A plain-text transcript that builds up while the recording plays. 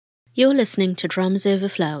You're listening to Drums Over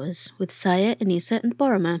Flowers with Saya, Anisa, and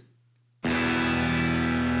Boroma.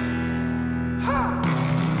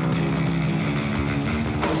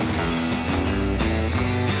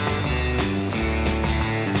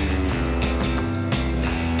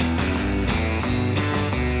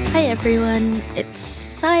 Hi everyone, it's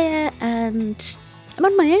Saya and I'm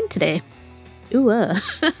on my own today. Ooh,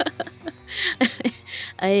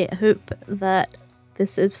 I hope that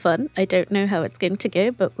this is fun. I don't know how it's going to go,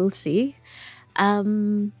 but we'll see. I've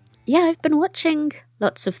been watching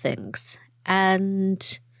lots of things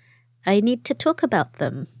and I need to talk about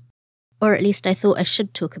them. Or at least I thought I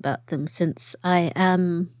should talk about them since I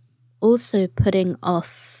am also putting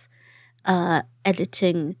off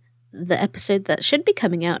editing the episode that should be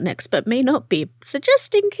coming out next but may not be. So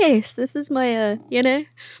just in case, this is my,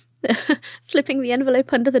 slipping the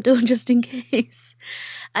envelope under the door just in case.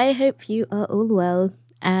 I hope you are all well,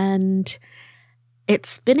 and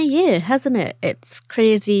it's been a year, hasn't it? It's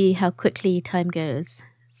crazy how quickly time goes.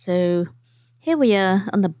 So here we are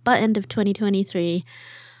on the butt end of 2023,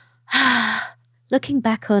 looking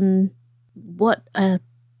back on what a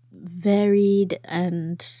varied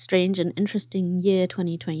and strange and interesting year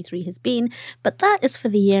 2023 has been, but that is for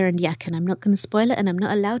the year and yak, and I'm not going to spoil it, and I'm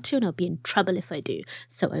not allowed to, and I'll be in trouble if I do,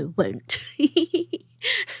 so I won't.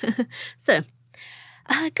 So,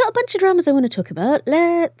 I got a bunch of dramas I want to talk about.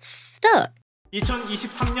 Let's start.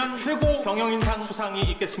 2023년 최고 경영인상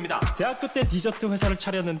수상이 있겠습니다. 대학교 때 디저트 회사를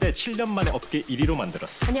차렸는데 7년 만에 업계 1위로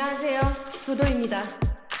만들었어. 안녕하세요. 도도입니다.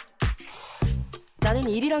 나는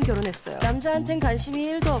일이랑 결혼했어요. 남자한텐 관심이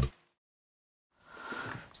 1도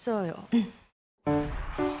없어요.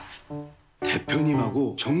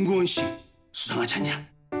 대표님하고 정구원 씨 수상하지 않냐?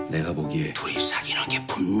 내가 보기에 둘이 사귀는 게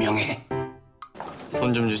분명해.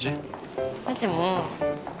 손 좀 주지? 하지 뭐.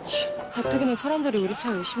 가뜩이나 사람들이 우리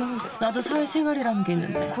사이 의심하는데. 나도 사회생활이라는 게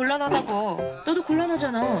있는데. 곤란하다고. 너도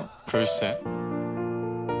곤란하잖아. 글쎄.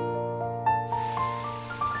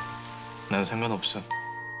 난 상관없어.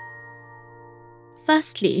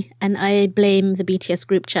 Firstly, and I blame the BTS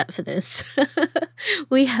group chat for this,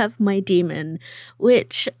 we have My Demon,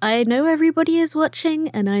 which I know everybody is watching,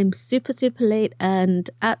 and I'm super, super late, and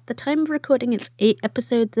at the time of recording, it's 8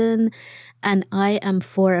 episodes in, and I am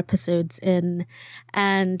 4 episodes in,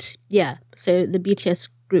 and yeah, so the BTS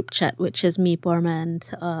group chat, which is me, Borma, and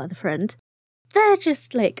the friend, they're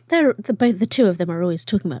just like, both the two of them are always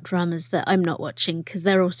talking about dramas that I'm not watching, because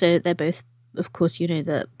they're both, of course, you know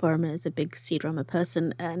that Borma is a big C-drama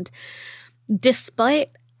person, and despite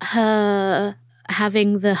her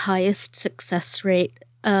having the highest success rate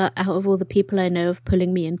out of all the people I know of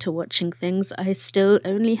pulling me into watching things, I still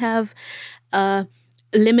only have a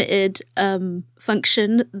limited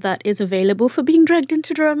function that is available for being dragged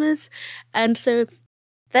into dramas, and so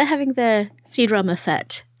they're having their C-drama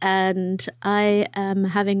fete, and I am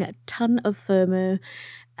having a ton of FOMO.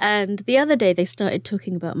 And the other day they started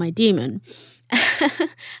talking about My Demon.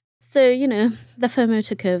 So, the FOMO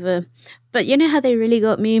took over. But you know how they really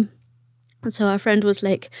got me? And so our friend was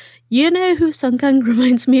like, you know who Sungkang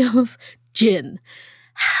reminds me of? Jin.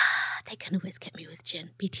 They can always get me with Jin,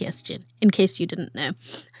 BTS Jin, in case you didn't know.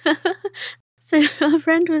 So our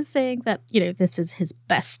friend was saying that, this is his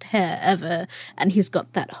best hair ever. And he's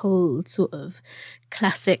got that whole sort of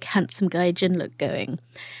classic handsome guy Jin look going.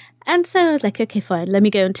 And so I was like, okay, fine, let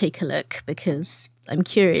me go and take a look because I'm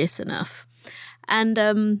curious enough. And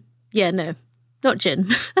no, not Jin.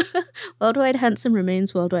 Worldwide Handsome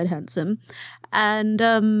remains Worldwide Handsome. And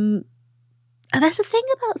there's a thing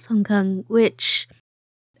about Sungkang, which,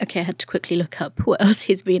 okay, I had to quickly look up what else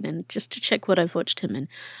he's been in just to check what I've watched him in.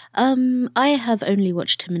 I have only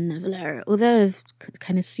watched him in Neverlara, although I've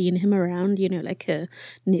kind of seen him around, like a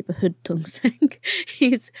neighborhood Tongsang.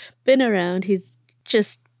 He's been around, he's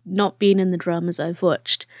just not been in the dramas I've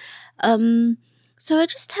watched. So I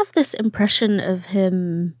just have this impression of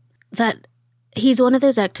him that he's one of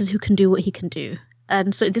those actors who can do what he can do.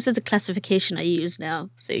 And so this is a classification I use now.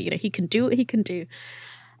 So, he can do what he can do,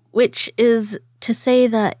 which is to say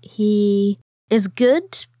that he is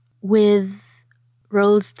good with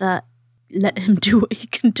roles that let him do what he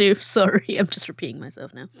can do. Sorry, I'm just repeating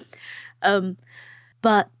myself now.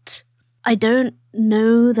 But I don't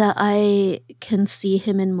know that I can see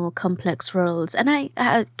him in more complex roles. And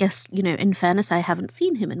I guess, in fairness, I haven't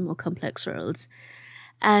seen him in more complex roles.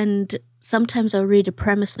 And sometimes I'll read a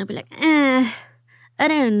premise and I'll be like, I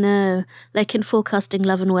don't know. Like in Forecasting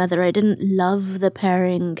Love and Weather, I didn't love the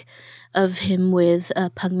pairing of him with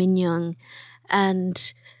Pang Min-young.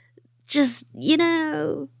 And just,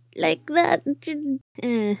 like that.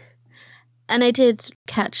 And I did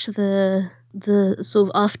catch the sort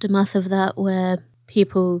of aftermath of that where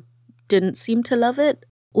people didn't seem to love it,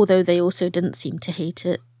 although they also didn't seem to hate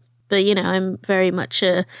it. But, you know, I'm very much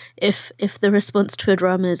if the response to a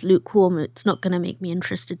drama is lukewarm, it's not going to make me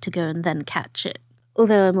interested to go and then catch it.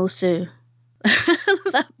 Although I'm also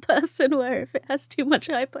that person where if it has too much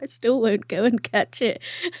hype, I still won't go and catch it.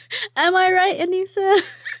 Am I right, Anissa?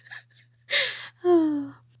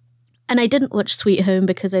 And I didn't watch Sweet Home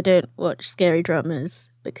because I don't watch scary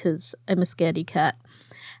dramas because I'm a scaredy cat.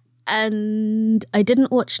 And I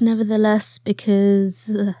didn't watch Nevertheless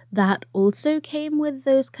because that also came with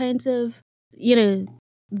those kinds of, you know,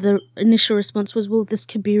 the initial response was, well, this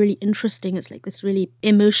could be really interesting. It's like this really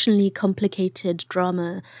emotionally complicated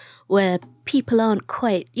drama where people aren't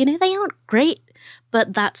quite, you know, they aren't great,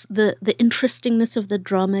 but that's the interestingness of the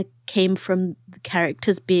drama came from the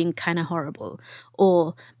characters being kind of horrible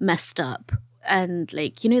or messed up. And,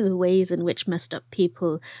 like, you know, the ways in which messed up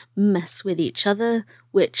people mess with each other,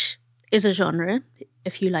 which is a genre,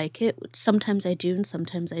 if you like it. Sometimes I do and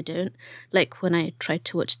sometimes I don't. Like when I tried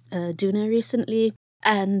to watch Duna recently,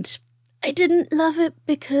 and I didn't love it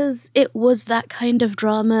because it was that kind of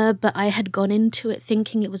drama, but I had gone into it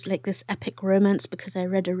thinking it was like this epic romance because I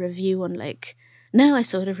read a review on I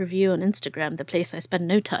saw a review on Instagram, the place I spend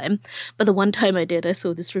no time. But the one time I did, I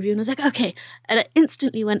saw this review and I was like, okay. And I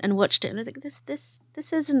instantly went and watched it. And I was like,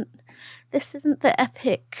 this isn't the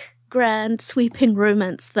epic, grand, sweeping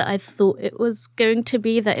romance that I thought it was going to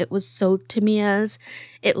be, that it was sold to me as.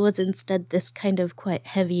 It was instead this kind of quite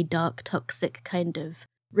heavy, dark, toxic kind of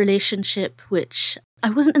relationship, which I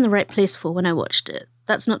wasn't in the right place for when I watched it.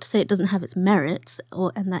 That's not to say it doesn't have its merits,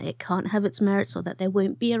 and that it can't have its merits, or that there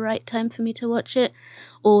won't be a right time for me to watch it,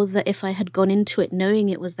 or that if I had gone into it knowing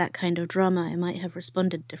it was that kind of drama, I might have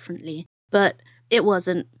responded differently. But it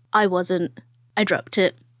wasn't. I wasn't. I dropped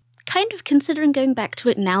it. Kind of considering going back to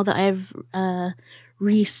it now that I've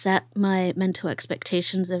reset my mental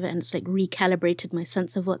expectations of it, and it's like recalibrated my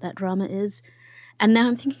sense of what that drama is. And now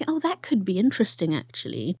I'm thinking, oh, that could be interesting,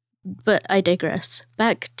 actually. But I digress.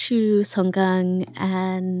 Back to Songgang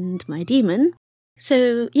and My Demon.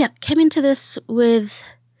 So, yeah, came into this with,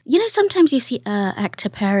 you know, sometimes you see actor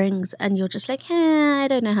pairings and you're just like, I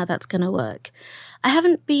don't know how that's going to work. I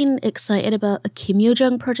haven't been excited about a Kim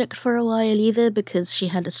Yo-jung project for a while either, because she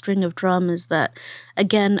had a string of dramas that,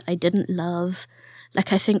 again, I didn't love.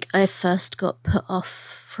 Like, I think I first got put off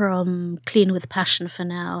from Clean with Passion for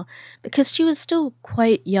Now because she was still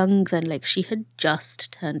quite young then. Like, she had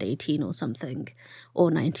just turned 18 or something, or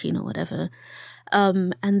 19 or whatever.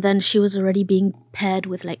 And then she was already being paired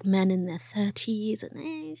with, like, men in their 30s, and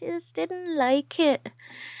I just didn't like it.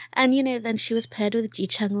 And, you know, then she was paired with Ji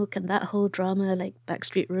Chang-wook, and that whole drama, like,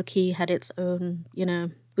 Backstreet Rookie had its own, you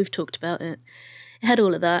know, we've talked about it. It had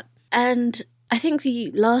all of that. And I think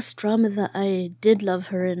the last drama that I did love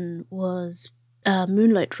her in was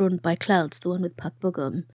Moonlight Drawn by Clouds, the one with Park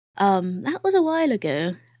Bo-gum. That was a while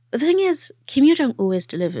ago. The thing is, Kim Yo-jung always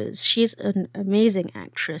delivers. She's an amazing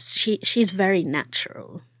actress. She's very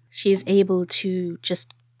natural. She's able to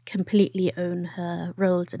just completely own her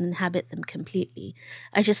roles and inhabit them completely.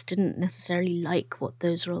 I just didn't necessarily like what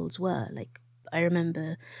those roles were. Like, I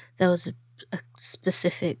remember there was a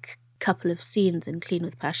specific couple of scenes in Clean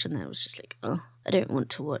with Passion that I was just like, oh, I don't want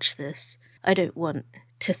to watch this. I don't want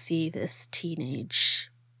to see this teenage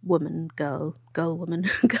woman, I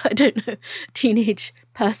don't know, teenage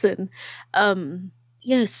person,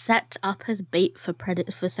 you know, set up as bait for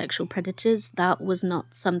sexual predators. That was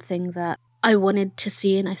not something that I wanted to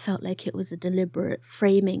see, and I felt like it was a deliberate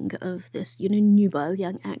framing of this, you know, nubile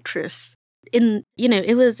young actress. You know,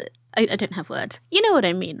 it was, I don't have words. You know what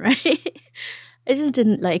I mean, right? I just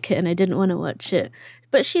didn't like it and I didn't want to watch it.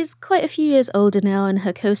 But she's quite a few years older now, and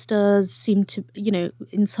her co-stars seem to, you know,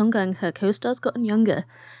 in Songgang, her co-stars gotten younger.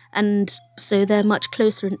 And so they're much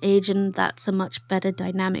closer in age, and that's a much better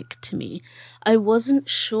dynamic to me. I wasn't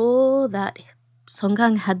sure that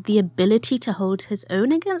Songgang had the ability to hold his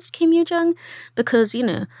own against Kim Yo-jung because, you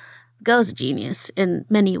know, the girl's a genius in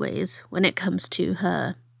many ways when it comes to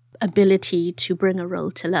her ability to bring a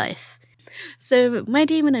role to life. So, My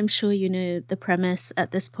Demon, I'm sure you know the premise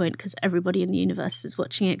at this point because everybody in the universe is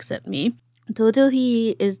watching except me.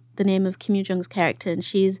 Do-do-hee is the name of Kim Yo-jung's character, and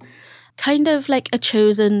she's kind of like a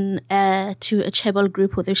chosen heir to a chaebol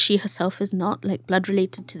group, although she herself is not like blood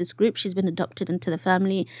related to this group. She's been adopted into the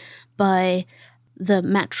family by the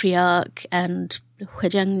matriarch and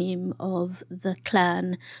Hwejangnim of the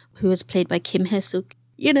clan, who is played by Kim Hae-suk,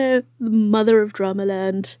 you know, the mother of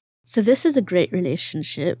Dramaland. So this is a great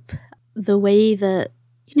relationship. The way that,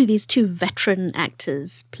 you know, these two veteran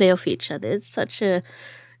actors play off each other is such a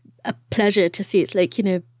pleasure to see. It's like, you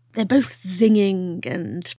know, they're both zinging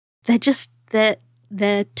and they're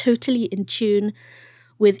they're totally in tune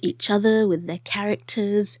with each other, with their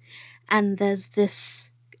characters, and there's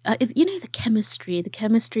this, the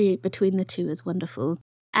chemistry between the two is wonderful.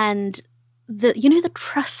 And the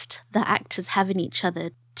trust that actors have in each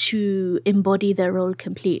other to embody their role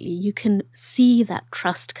completely. You can see that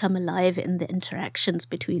trust come alive in the interactions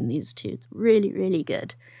between these two. It's really, really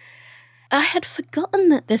good. I had forgotten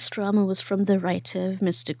that this drama was from the writer of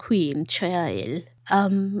Mr. Queen, Choi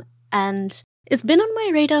Ah-il. And it's been on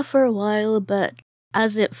my radar for a while, but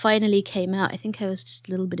as it finally came out, I think I was just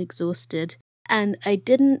a little bit exhausted. And I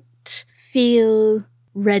didn't feel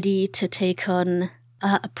ready to take on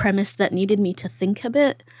a premise that needed me to think a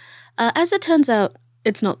bit. As it turns out,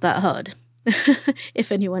 it's not that hard,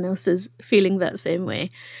 if anyone else is feeling that same way.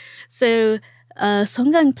 So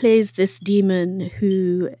Songgang plays this demon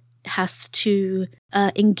who has to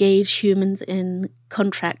engage humans in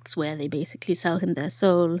contracts where they basically sell him their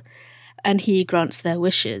soul, and he grants their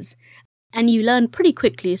wishes. And you learn pretty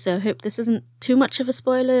quickly, so I hope this isn't too much of a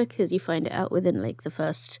spoiler, because you find it out within like the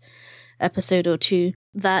first episode or two,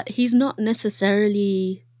 that he's not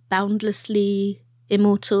necessarily boundlessly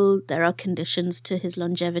immortal. There are conditions to his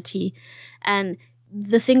longevity. And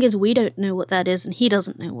the thing is, we don't know what that is, and he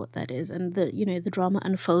doesn't know what that is. And the drama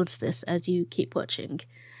unfolds this as you keep watching.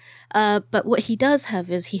 But what he does have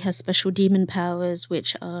is he has special demon powers,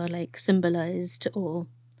 which are like symbolized or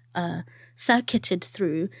circuited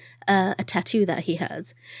through a tattoo that he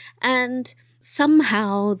has. And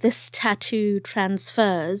somehow this tattoo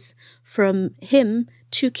transfers from him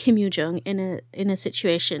to Kim Yoo-jung in a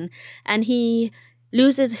situation, and he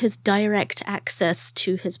loses his direct access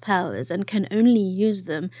to his powers and can only use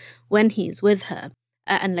them when he's with her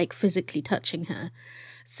and like physically touching her.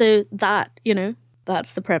 So that,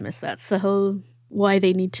 that's the premise. That's the whole why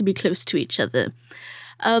they need to be close to each other.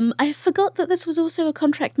 I forgot that this was also a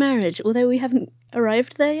contract marriage, although we haven't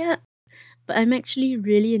arrived there yet. But I'm actually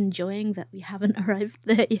really enjoying that we haven't arrived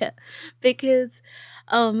there yet, because,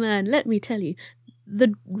 oh man, let me tell you,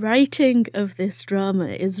 the writing of this drama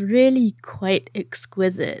is really quite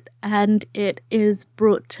exquisite, and it is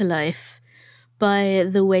brought to life by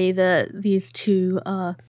the way that these two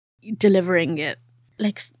are delivering it.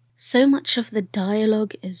 Like, so much of the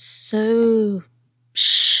dialogue is so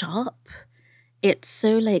sharp. It's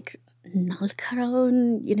so like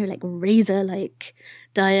nalkaraon, like razor-like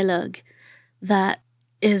dialogue that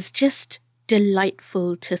is just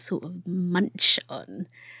delightful to sort of munch on.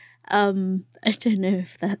 I don't know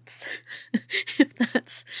if that's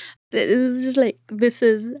it's just like, this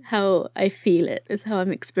is how I feel it, is how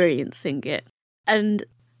I'm experiencing it. And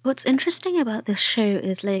what's interesting about this show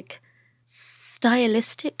is like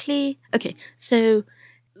stylistically, okay, so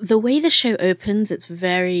the way the show opens, it's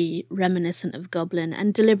very reminiscent of Goblin,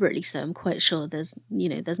 and deliberately so. I'm quite sure there's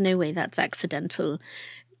no way that's accidental.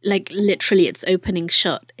 Like, literally, its opening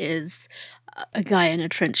shot is a guy in a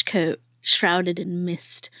trench coat shrouded in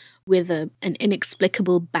mist with an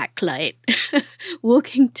inexplicable backlight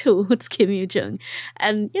walking towards Kim Yoo-jung.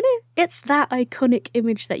 And, it's that iconic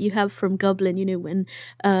image that you have from Goblin,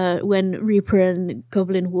 when Reaper and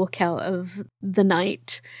Goblin walk out of the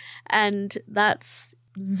night. And that's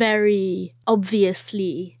very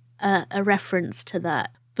obviously a reference to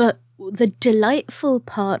that. But the delightful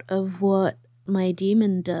part of what My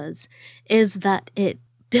Demon does is that it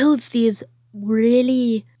builds these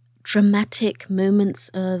really dramatic moments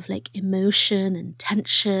of like emotion and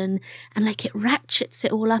tension, and like it ratchets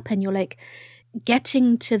it all up, and you're like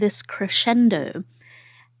getting to this crescendo,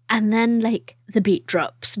 and then like the beat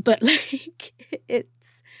drops, but like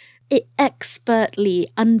it expertly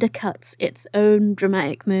undercuts its own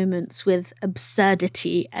dramatic moments with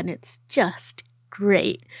absurdity, and it's just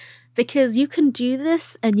great. Because you can do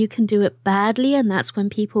this and you can do it badly, and that's when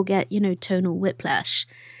people get, tonal whiplash.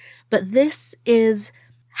 But this is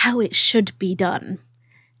how it should be done.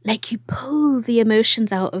 Like, you pull the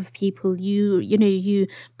emotions out of people, you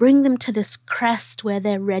bring them to this crest where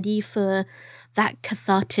they're ready for that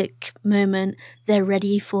cathartic moment, they're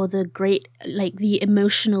ready for the great, like, the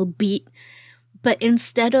emotional beat. But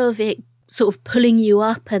instead of it sort of pulling you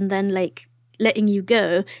up and then, like, letting you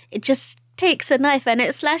go, it just takes a knife and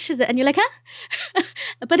it slashes it, and you're like, huh?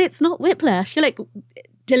 But it's not whiplash. You're like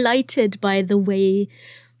delighted by the way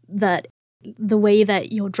that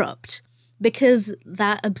you're dropped, because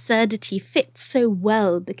that absurdity fits so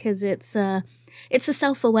well, because it's a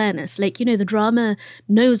self-awareness. Like, the drama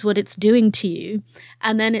knows what it's doing to you,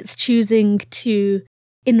 and then it's choosing to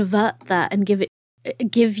invert that and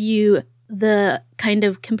give you the kind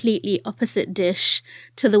of completely opposite dish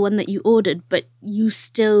to the one that you ordered, but you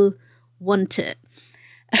still want it.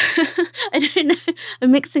 I don't know.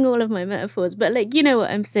 I'm mixing all of my metaphors, but like, you know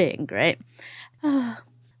what I'm saying, right?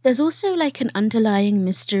 There's also like an underlying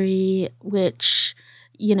mystery which,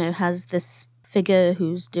 you know, has this figure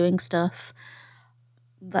who's doing stuff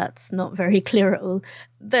that's not very clear at all.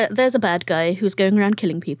 There's a bad guy who's going around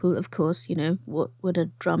killing people, of course, you know, what would a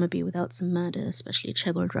drama be without some murder, especially a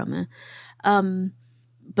chaebol drama.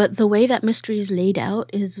 But the way that mystery is laid out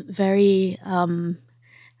is very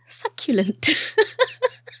succulent.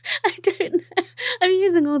 I don't know. I'm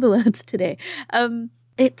using all the words today.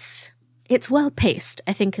 It's well paced,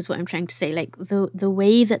 I think is what I'm trying to say. Like the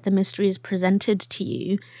way that the mystery is presented to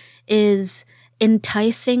you is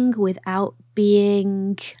enticing without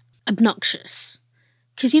being obnoxious.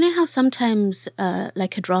 Because you know how sometimes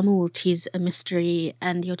like a drama will tease a mystery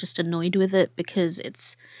and you're just annoyed with it because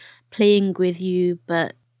it's playing with you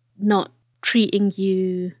but not treating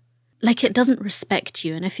you like it doesn't respect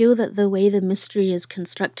you. And I feel that the way the mystery is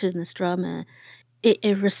constructed in this drama, it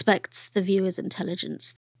respects the viewer's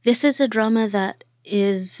intelligence. This is a drama that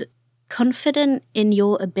is confident in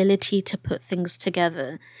your ability to put things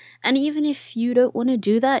together. And even if you don't want to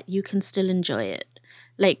do that, you can still enjoy it.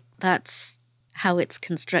 Like, that's how it's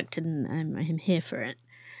constructed, and I'm here for it.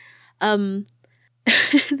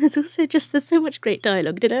 There's so much great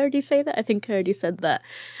dialogue. Did I already say that? I think I already said that.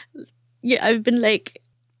 Yeah, I've been like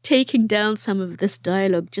taking down some of this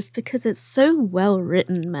dialogue just because it's so well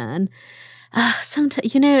written, man.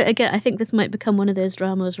 Sometimes, you know, again, I think this might become one of those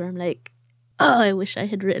dramas where I'm like, oh, I wish I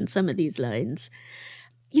had written some of these lines.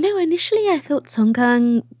 You know, initially I thought Song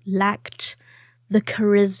Kang lacked the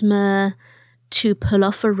charisma to pull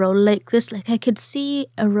off a role like this. Like, I could see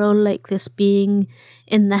a role like this being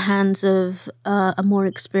in the hands of a more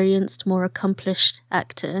experienced, more accomplished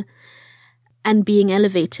actor and being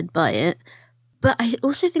elevated by it. But I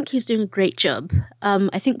also think he's doing a great job.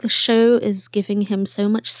 I think the show is giving him so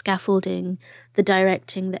much scaffolding, the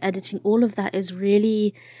directing, the editing, all of that is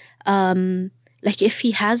really, like if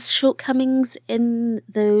he has shortcomings in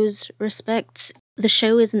those respects, the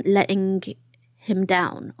show isn't letting him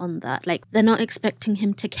down on that. Like, they're not expecting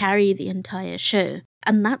him to carry the entire show.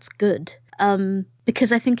 And that's good.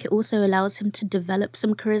 Because I think it also allows him to develop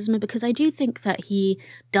some charisma, because I do think that he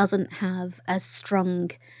doesn't have as strong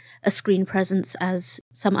a screen presence as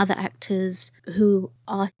some other actors who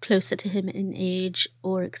are closer to him in age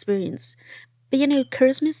or experience. But, you know,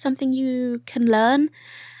 charisma is something you can learn.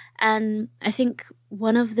 And I think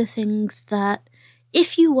one of the things that,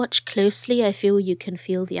 if you watch closely, I feel you can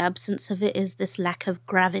feel the absence of it is this lack of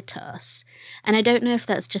gravitas. And I don't know if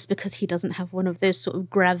that's just because he doesn't have one of those sort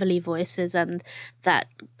of gravelly voices and that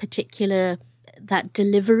particular, that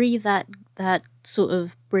delivery that sort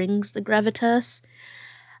of brings the gravitas.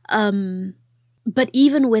 But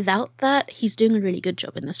even without that, he's doing a really good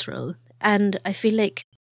job in this role. And I feel like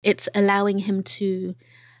it's allowing him to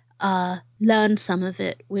learn some of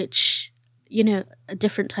it, which, you know, a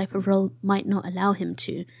different type of role might not allow him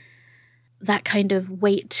to. That kind of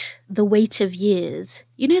weight, the weight of years.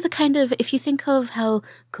 You know, the kind of, if you think of how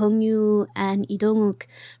Gong Yoo and Lee Dong-wook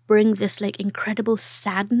bring this like incredible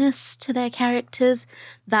sadness to their characters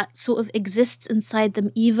that sort of exists inside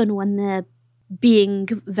them even when they're being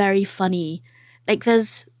very funny. Like,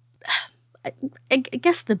 there's, I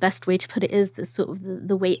guess the best way to put it is the sort of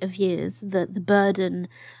the weight of years, the burden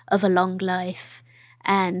of a long life,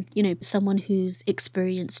 and, you know, someone who's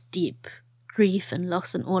experienced deep grief and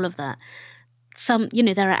loss and all of that. Some, you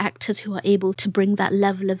know, there are actors who are able to bring that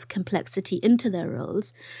level of complexity into their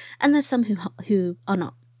roles, and there's some who are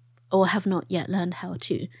not, or have not yet learned how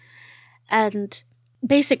to. And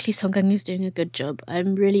basically, Song Kang is doing a good job.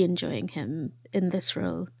 I'm really enjoying him in this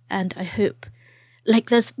role, and I hope, like,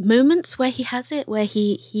 there's moments where he has it, where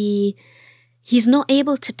he's not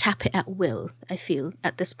able to tap it at will, I feel,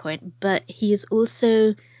 at this point, but he is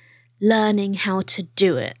also learning how to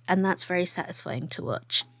do it, and that's very satisfying to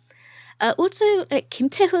watch. Also, Kim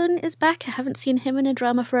Tae-hoon is back. I haven't seen him in a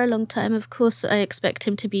drama for a long time. Of course, I expect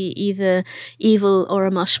him to be either evil or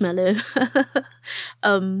a marshmallow.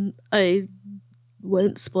 I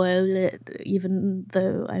won't spoil it, even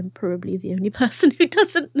though I'm probably the only person who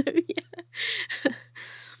doesn't know yet.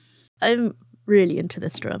 I'm really into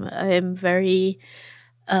this drama. I am very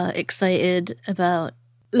excited about,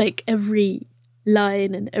 like, every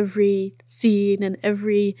line and every scene and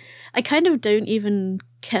every... I kind of don't even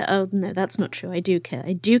care. Oh, no, that's not true. I do care.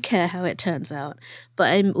 I do care how it turns out.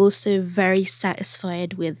 But I'm also very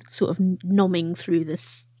satisfied with sort of nomming through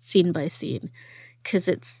this scene by scene, because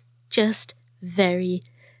it's just very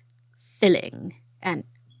filling and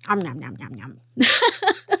nom nom nom nom nom.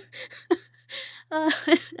 Are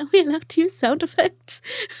we allowed to use sound effects?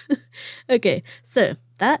 Okay, so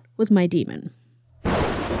that was my demon.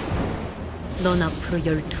 넌 앞으로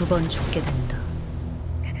 12번 죽게 된다.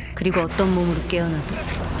 그리고 어떤 몸으로 깨어나도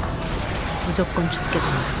무조건 죽게 된다.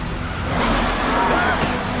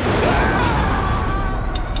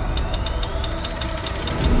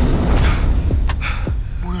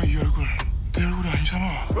 뭐야 이 얼굴? 내 얼굴이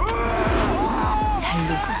아니잖아.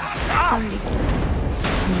 잘리고 썰리고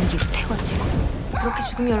진기고 태워지고 그렇게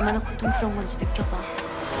죽음이 얼마나 고통스러운 건지 느껴봐.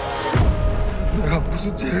 내가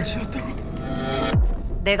무슨 죄를 지었다고?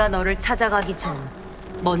 내가 너를 찾아가기 전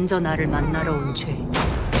먼저 나를 만나러 온 죄.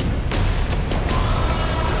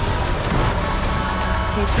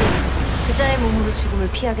 대신 그자의 몸으로 죽음을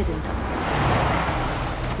피하게 된다면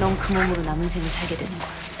넌 그 몸으로 남은 생을 살게 되는 거야.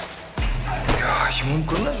 야, 이 몸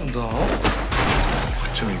끝내준다.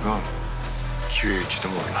 어쩜 이건 기회일지도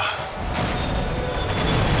몰라.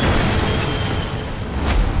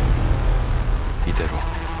 이대로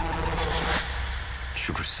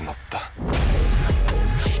죽을 순 없다.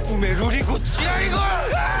 꿈의 룰이고 지랄이걸!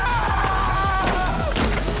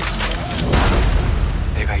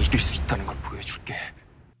 내가 이길 수 있다는 걸 보여줄게.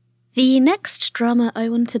 The next drama I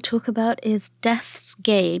want to talk about is Death's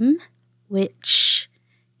Game, which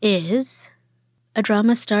is a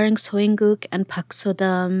drama starring So In-guk and Park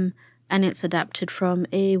So-dam, and it's adapted from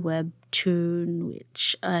a webtoon,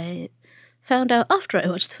 which I found out after I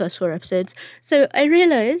watched the first 4 episodes. So I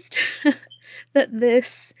realized that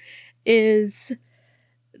this is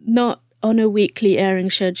not on a weekly airing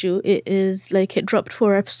schedule. It is like it dropped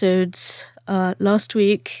 4 episodes last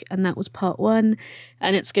week, and that was part 1,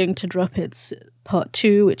 and it's going to drop its part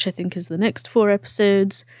 2, which I think is the next 4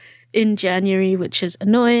 episodes, in January, which is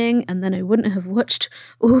annoying, and then I wouldn't have watched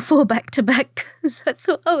all 4 back-to-back because I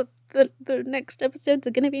thought, oh, the next episodes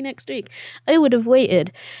are going to be next week. I would have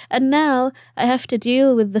waited. And now I have to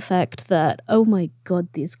deal with the fact that, oh my god,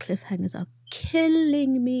 these cliffhangers are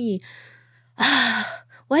killing me.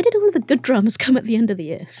 Why did all the good dramas come at the end of the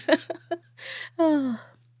year?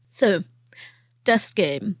 So, Death's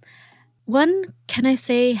Game. One, can I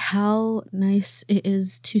say how nice it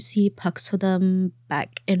is to see Park So-dam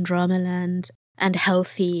back in Dramaland and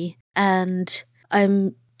healthy, and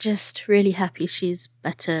I'm just really happy she's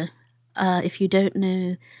better. If you don't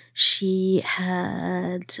know, she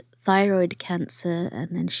had thyroid cancer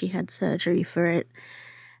and then she had surgery for it,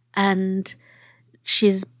 and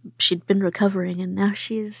she'd been recovering and now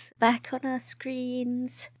she's back on our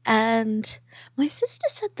screens. And my sister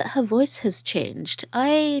said that her voice has changed.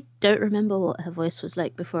 I don't remember what her voice was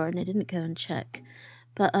like before and I didn't go and check.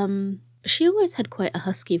 But she always had quite a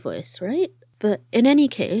husky voice, right? But in any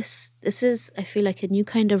case, this is, I feel like, a new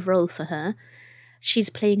kind of role for her.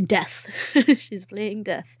 She's playing death. She's playing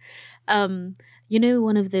death. You know,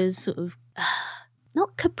 one of those sort of,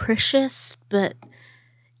 not capricious, but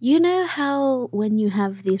you know how when you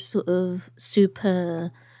have these sort of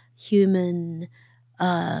superhuman,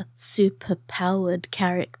 super-powered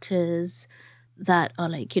characters that are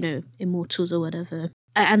like, you know, immortals or whatever,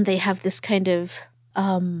 and they have this kind of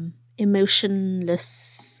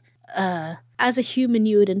emotionless, as a human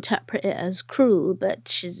you would interpret it as cruel, but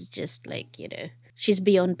she's just like, you know, she's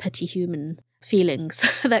beyond petty human feelings,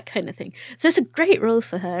 that kind of thing. So it's a great role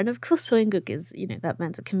for her. And of course, So In-guk is, you know, that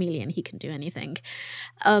man's a chameleon. He can do anything.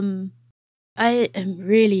 I am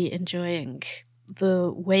really enjoying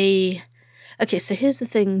the way... Okay, so here's the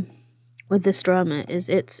thing with this drama is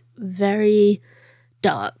it's very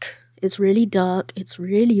dark. It's really dark. It's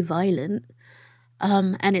really violent.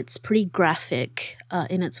 And it's pretty graphic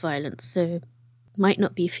in its violence. So might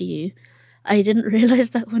not be for you. I didn't realize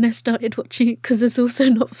that when I started watching it because it's also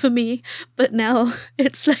not for me. But now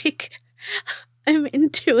it's like I'm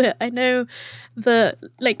into it. I know the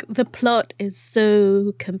plot is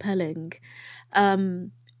so compelling.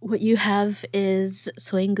 What you have is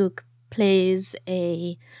So In-guk plays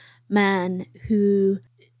a man who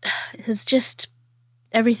has just,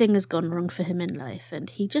 everything has gone wrong for him in life and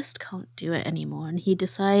he just can't do it anymore, and he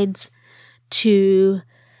decides to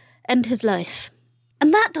end his life.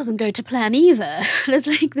 And that doesn't go to plan either. There's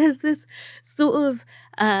this sort of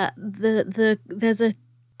there's a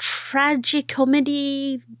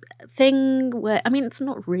tragicomedy thing where, I mean, it's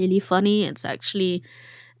not really funny. It's actually,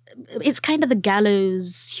 it's kind of the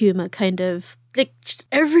gallows humor, kind of like just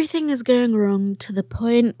everything is going wrong to the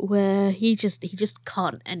point where he just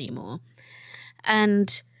can't anymore.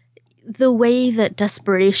 And the way that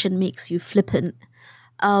desperation makes you flippant,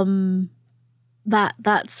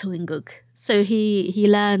 that's So In-guk. So he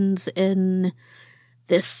lands in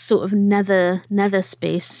this sort of nether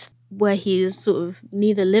space where he's sort of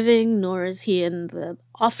neither living nor is he in the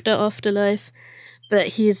afterlife, but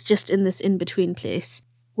he's just in this in-between place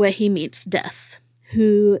where he meets Death,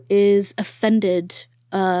 who is offended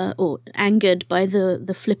or angered by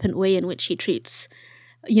the flippant way in which he treats,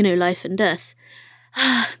 life and death.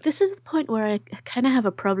 This is the point where I kind of have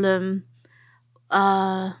a problem.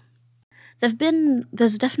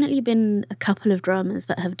 There's definitely been a couple of dramas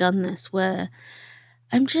that have done this where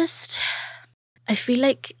I feel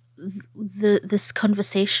like this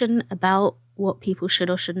conversation about what people should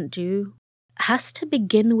or shouldn't do has to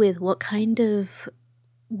begin with what kind of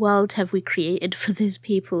world have we created for those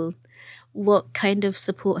people? What kind of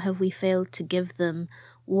support have we failed to give them?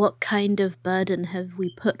 What kind of burden have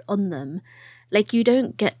we put on them? Like, you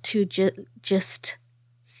don't get to just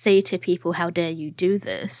say to people, how dare you do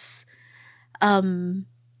this?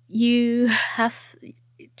 You have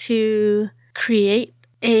to create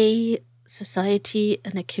a society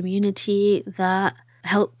and a community that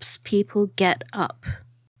helps people get up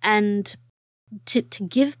and to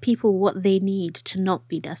give people what they need to not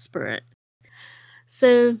be desperate.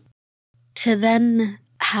 So to then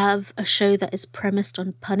have a show that is premised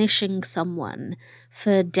on punishing someone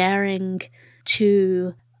for daring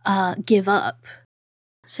to give up.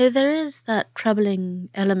 So there is that troubling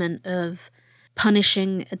element of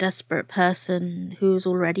punishing a desperate person who's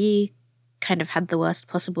already kind of had the worst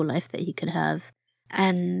possible life that he could have,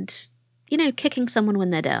 and, kicking someone when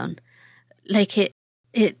they're down. Like,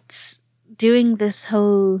 it's doing this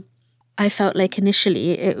whole, I felt like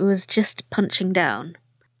initially it was just punching down,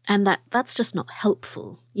 and that's just not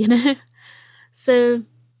helpful, So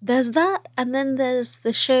there's that, and then there's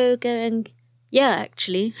the show going, yeah,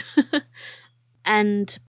 actually.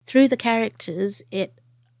 And through the characters, it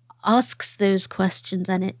asks those questions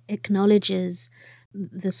and it acknowledges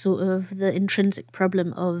the sort of the intrinsic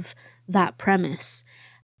problem of that premise.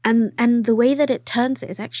 And the way that it turns it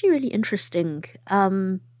is actually really interesting,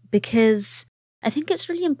 because I think it's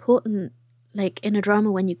really important, like in a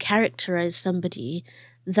drama, when you characterize somebody,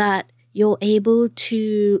 that you're able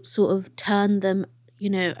to sort of turn them,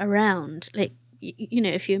 around. Like,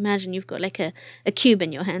 if you imagine you've got like a cube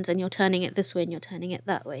in your hands and you're turning it this way and you're turning it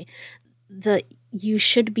that way, that you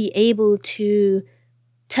should be able to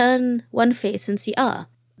turn one face and see,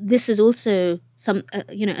 this is also some,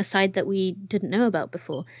 a side that we didn't know about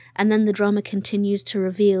before. And then the drama continues to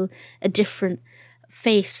reveal a different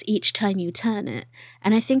face each time you turn it.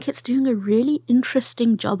 And I think it's doing a really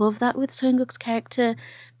interesting job of that with Seung-guk's character,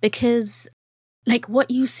 because like what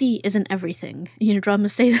you see isn't everything.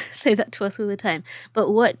 Dramas say that to us all the time. But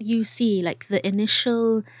what you see, like the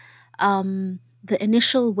initial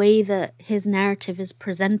way that his narrative is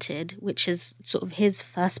presented, which is sort of his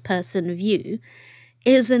first-person view,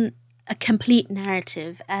 isn't a complete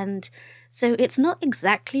narrative. And so it's not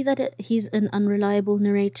exactly that he's an unreliable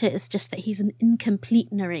narrator, it's just that he's an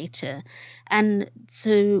incomplete narrator. And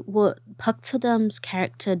so what Park Seo-dam's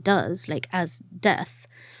character does, like as Death,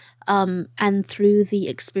 and through the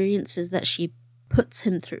experiences that she puts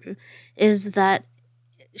him through, is that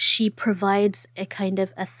she provides a kind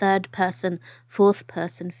of a third person, fourth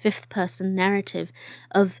person, fifth person narrative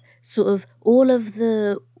of sort of all of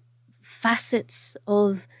the facets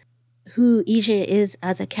of who Ije is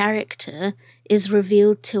as a character is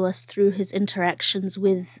revealed to us through his interactions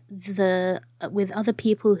with other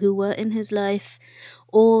people who were in his life,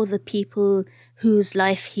 or the people whose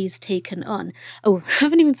life he's taken on. Oh, I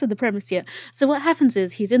haven't even said the premise yet. So what happens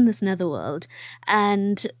is he's in this netherworld,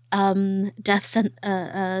 and Park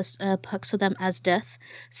Seo-dam as Death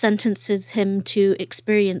sentences him to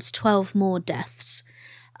experience 12 more deaths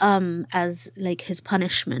as like his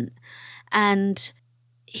punishment. And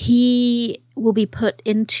he will be put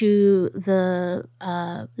into the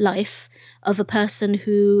life of a person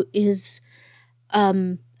who is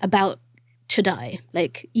about to die.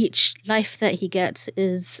 Like, each life that he gets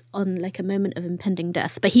is on like a moment of impending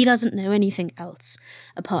death, but he doesn't know anything else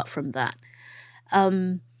apart from that.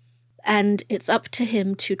 And it's up to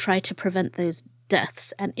him to try to prevent those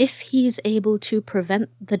deaths. And if he's able to prevent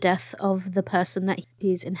the death of the person that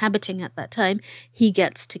he's inhabiting at that time, he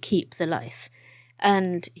gets to keep the life.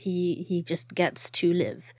 And he just gets to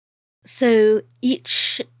live. So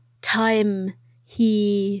each time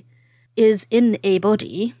he is in a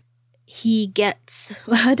body, he gets...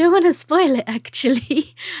 Well, I don't want to spoil it,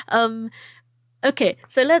 actually. Okay,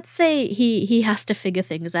 so let's say he has to figure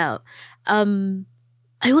things out.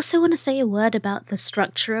 I also want to say a word about the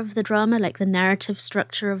structure of the drama, like the narrative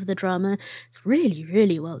structure of the drama. It's really,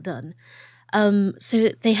 really well done. So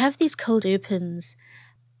they have these cold opens,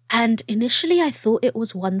 and initially I thought it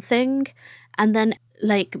was one thing, and then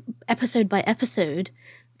like episode by episode,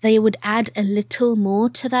 they would add a little more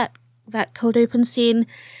to that cold open scene,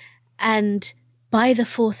 and by the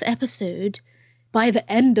fourth episode, by the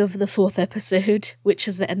end of the 4th episode, which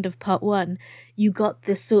is the end of part 1, you got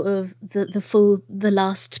this sort of the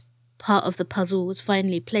last part of the puzzle was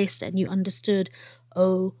finally placed and you understood,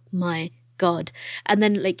 oh my God. And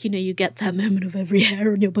then like, you get that moment of every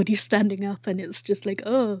hair on your body standing up and it's just like,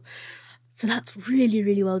 oh. So that's really,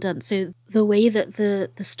 really well done. So the way that the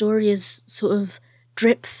story is sort of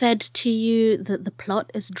drip fed to you, that the plot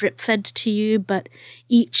is drip fed to you, but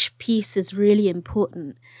each piece is really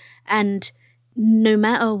important. And no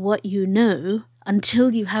matter what you know,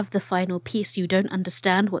 until you have the final piece, you don't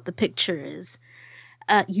understand what the picture is.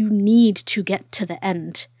 You need to get to the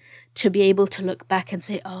end to be able to look back and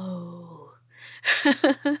say, oh.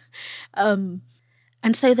 And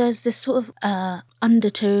so there's this sort of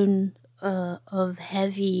undertone of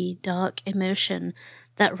heavy, dark emotion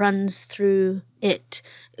that runs through it.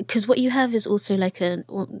 Because what you have is also like a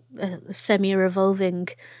semi-revolving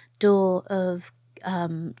door of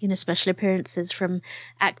special appearances from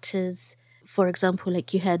actors. For example,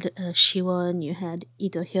 like you had Shiwon, you had Lee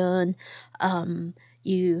Do-hyun,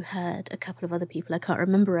 you had a couple of other people I can't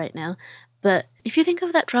remember right now. But if you think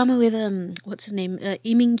of that drama with what's his name,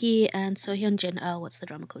 Lee Min-gi and So Hyun-jin, what's the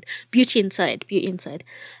drama called? Beauty Inside.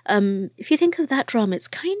 If you think of that drama, it's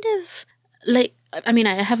kind of like, I mean,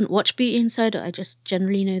 I haven't watched Beauty Inside. I just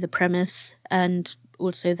generally know the premise and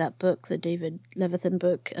also that book, the David Levithan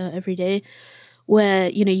book, Every Day, where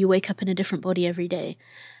you wake up in a different body every day.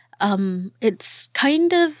 It's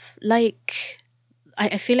kind of like,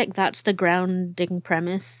 I feel like that's the grounding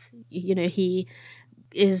premise. He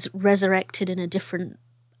is resurrected in a different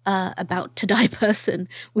about to die person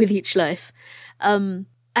with each life. And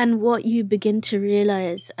what you begin to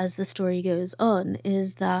realize as the story goes on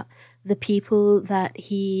is that the people that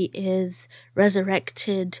he is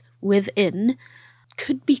resurrected within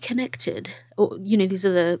could be connected. Or, these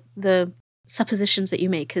are the suppositions that you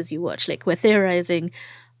make as you watch. Like, we're theorizing,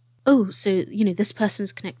 oh, so, this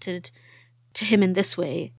person's connected to him in this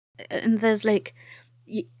way. And there's like,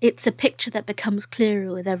 it's a picture that becomes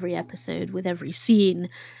clearer with every episode, with every scene.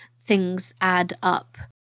 Things add up.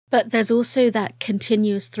 But there's also that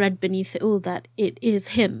continuous thread beneath it all that it is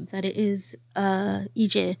him, that it is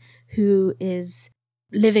Ije who is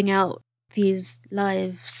living out these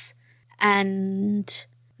lives. And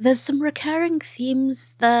there's some recurring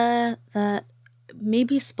themes there that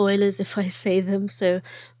maybe spoilers if I say them, so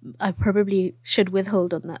I probably should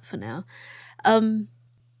withhold on that for now.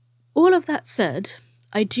 All of that said,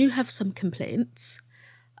 I do have some complaints,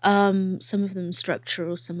 some of them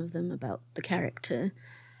structural, some of them about the character.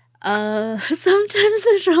 Sometimes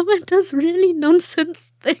the drama does really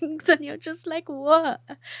nonsense things and you're just like, what?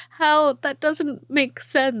 How? That doesn't make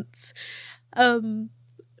sense.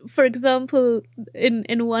 For example,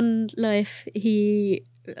 in one life, he...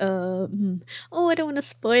 I don't want to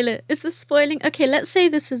spoil it. Is this spoiling? Okay, let's say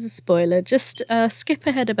this is a spoiler. Just skip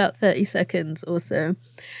ahead about 30 seconds or so.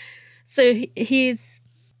 So he's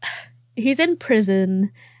in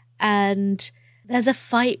prison and there's a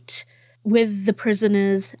fight with the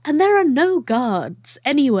prisoners and there are no guards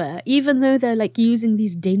anywhere, even though they're like using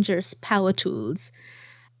these dangerous power tools.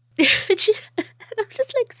 And I'm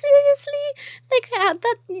just like, seriously? Like,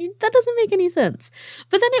 that doesn't make any sense.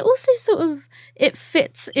 But then it also sort of, it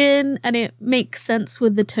fits in and it makes sense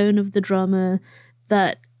with the tone of the drama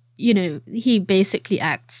that, he basically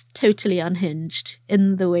acts totally unhinged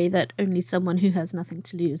in the way that only someone who has nothing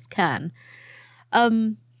to lose can.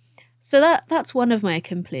 So that's one of my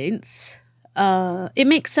complaints. It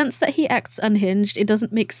makes sense that he acts unhinged. It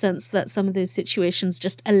doesn't make sense that some of those situations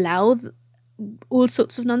just allow all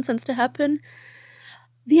sorts of nonsense to happen.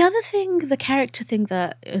 The other thing, the character thing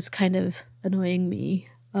that is kind of annoying me,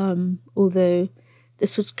 although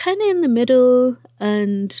this was kind of in the middle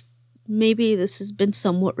and maybe this has been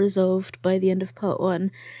somewhat resolved by the end of part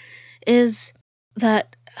 1, is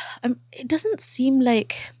that it doesn't seem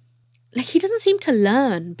like he doesn't seem to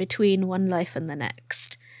learn between one life and the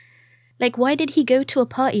next. Like, why did he go to a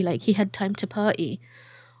party like he had time to party?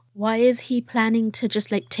 Why is he planning to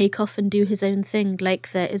just like take off and do his own thing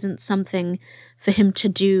like there isn't something for him to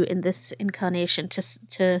do in this incarnation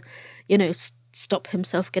to stop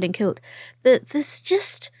himself getting killed? This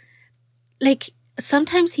just, like,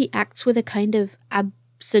 sometimes he acts with a kind of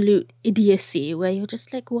absolute idiocy where you're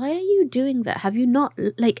just like, why are you doing that? Have you not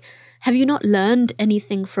learned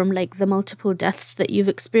anything from like the multiple deaths that you've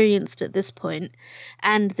experienced at this point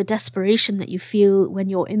and the desperation that you feel when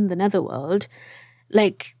you're in the netherworld?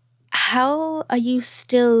 Like, how are you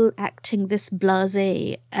still acting this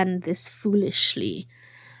blasé and this foolishly?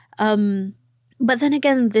 But then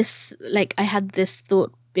again, this, like, I had this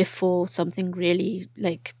thought before something really,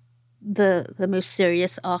 like, the most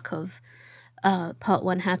serious arc of part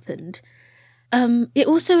one happened. It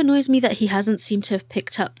also annoys me that he hasn't seemed to have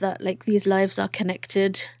picked up that like these lives are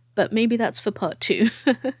connected, but maybe that's for part two.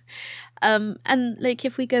 And like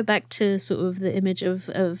if we go back to sort of the image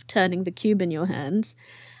of turning the cube in your hands,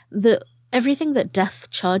 everything that death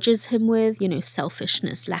charges him with,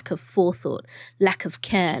 selfishness, lack of forethought, lack of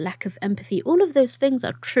care, lack of empathy, all of those things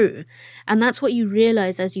are true. And that's what you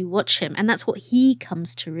realize as you watch him. And that's what he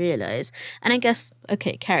comes to realize. And I guess,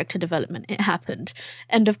 okay, character development, it happened.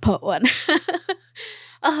 End of part one.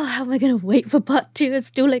 Oh, how am I going to wait for part two? It's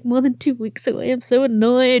still like more than 2 weeks away. I'm so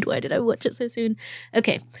annoyed. Why did I watch it so soon?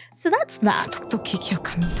 Okay, so that's that. 똑똑히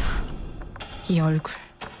기억합니다. 이 얼굴.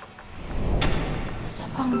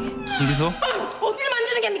 서방님. 여기서? 어디를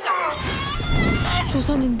만지는 겁니까?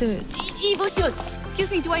 조선인데 이보시오.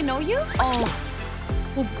 Excuse me, do I know you?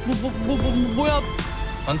 뭐야?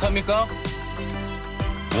 안 탑니까?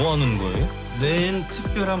 뭐 하는 거예요? 내엔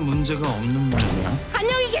특별한 문제가 없는 모양이야.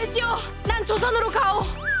 안녕히 계시오. 난 조선으로 가오.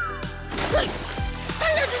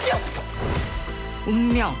 살려주시오.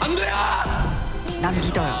 운명. 안 돼요! 난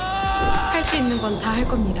믿어요. 할 수 있는 건 다 할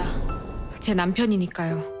겁니다. 제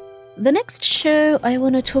남편이니까요. The next show I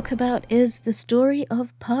want to talk about is the story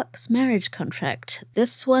of Park's marriage contract.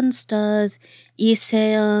 This one stars Lee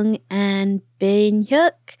Se-young and Bain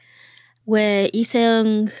Hyuk, where Lee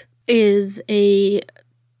Se-young is a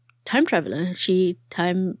time traveler. She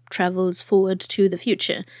time travels forward to the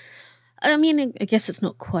future. I mean, I guess it's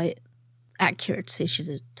not quite accurate to say she's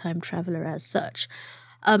a time traveler as such.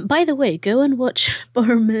 By the way, go and watch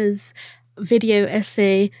Borma's video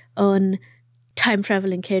essay on time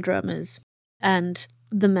traveling K-dramas and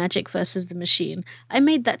the magic versus the machine. I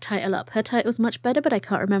made that title up. Her title's much better, but I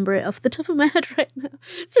can't remember it off the top of my head right now.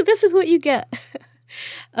 So this is what you get.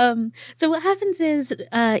 So what happens is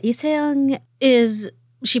Lee Se-young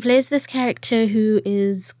she plays this character who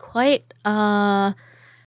is quite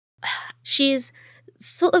she's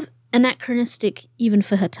sort of anachronistic even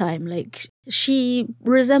for her time. Like she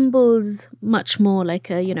resembles much more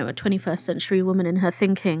like a 21st century woman in her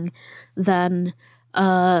thinking than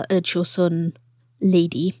a Joseon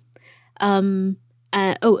lady. And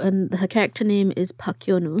her character name is Park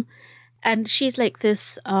Yeonu, and she's like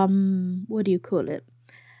this what do you call it,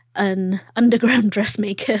 an underground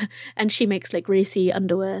dressmaker, and she makes like racy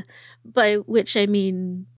underwear, by which I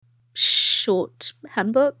mean short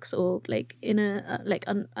handbooks or like inner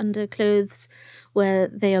underclothes where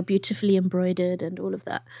they are beautifully embroidered and all of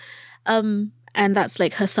that, and that's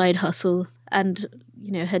like her side hustle. And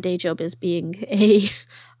her day job is being a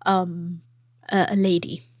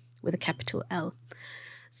lady with a capital L.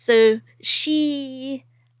 So she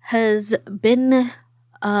has been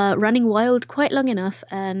running wild quite long enough,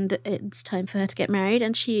 and it's time for her to get married.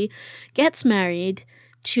 And she gets married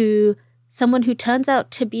to someone who turns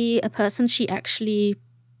out to be a person she actually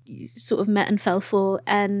sort of met and fell for,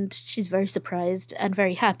 and she's very surprised and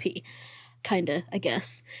very happy, kinda, I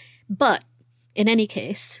guess. But in any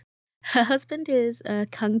case, her husband is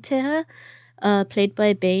Kang Tae-ha, played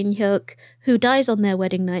by Bain Hyuk, who dies on their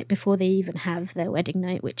wedding night before they even have their wedding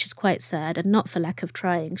night, which is quite sad, and not for lack of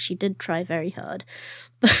trying. She did try very hard.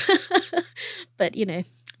 But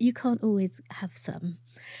you can't always have some.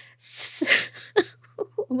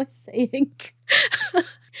 What am I saying?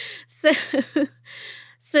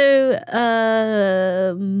 So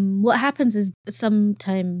what happens is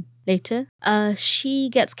sometime later, she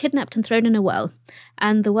gets kidnapped and thrown in a well,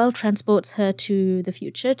 and the well transports her to the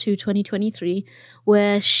future, to 2023,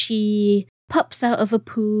 where she pops out of a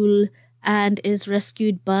pool and is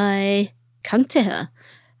rescued by Kang Tae-ha,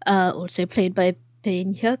 also played by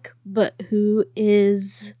Bain Hyuk, but who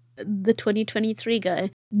is the 2023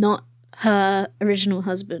 guy, not her original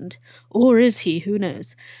husband. Or is he? Who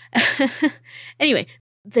knows? Anyway,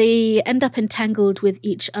 they end up entangled with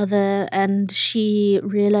each other, and she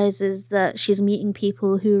realizes that she's meeting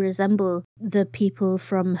people who resemble the people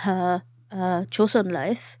from her Joseon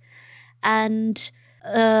life. And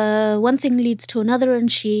one thing leads to another,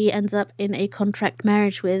 and she ends up in a contract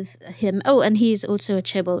marriage with him. Oh, and he's also a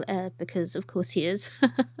chaebol heir, because of course he is.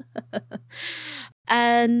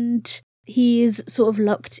 And he's sort of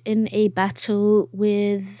locked in a battle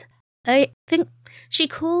with, I think she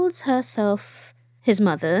calls herself his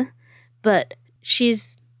mother, but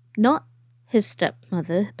she's not his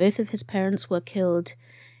stepmother. Both of his parents were killed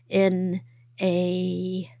in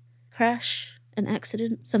a crash, an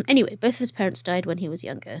accident. Anyway, both of his parents died when he was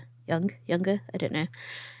younger, I don't know.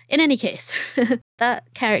 In any case,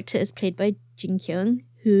 that character is played by Jin Kyung,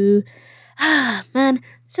 who,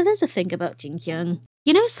 so there's a thing about Jin Kyung.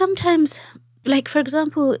 Sometimes, like, for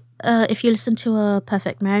example, if you listen to our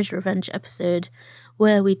Perfect Marriage Revenge episode,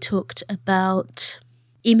 where we talked about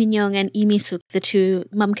Lee Min-young and Lee Mi-suk, the two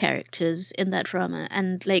mum characters in that drama,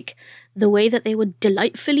 and like the way that they were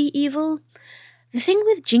delightfully evil. The thing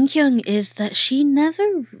with Jin Kyung is that she never,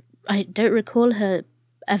 I don't recall her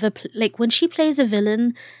ever, like when she plays a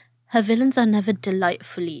villain, her villains are never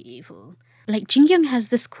delightfully evil. Like Jin Kyung has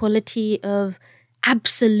this quality of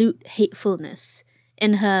absolute hatefulness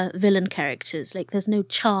in her villain characters. Like there's no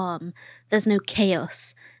charm, there's no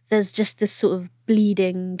chaos, there's just this sort of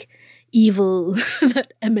bleeding evil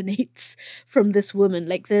that emanates from this woman.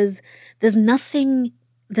 Like there's nothing,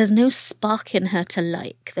 there's no spark in her to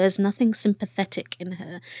like. There's nothing sympathetic in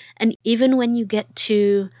her. And even when you get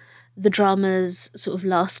to the drama's sort of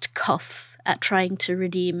last cough at trying to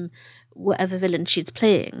redeem whatever villain she's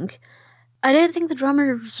playing, I don't think the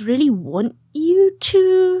dramas really want you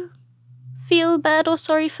to feel bad or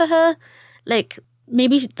sorry for her. Like,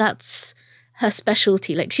 maybe that's her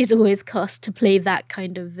specialty. Like, she's always cast to play that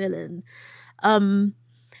kind of villain.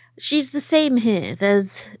 She's the same here.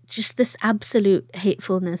 There's just this absolute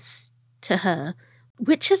hatefulness to her,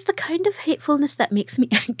 which is the kind of hatefulness that makes me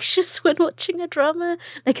anxious when watching a drama.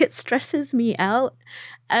 Like, it stresses me out.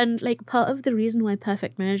 And, like, part of the reason why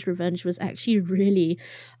Perfect Marriage Revenge was actually really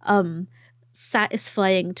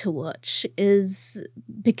satisfying to watch is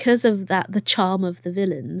because of that, the charm of the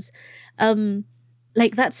villains.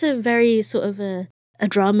 Like, that's a very sort of a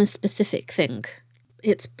drama-specific thing.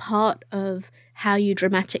 It's part of how you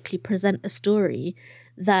dramatically present a story,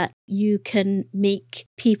 that you can make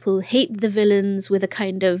people hate the villains with a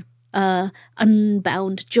kind of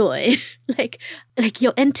unbound joy. like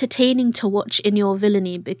you're entertaining to watch in your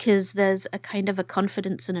villainy because there's a kind of a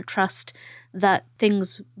confidence and a trust that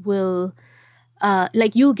things will,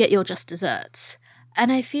 like, you'll get your just desserts. And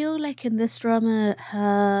I feel like in this drama,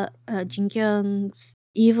 her Jin Kyung's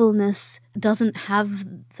evilness doesn't have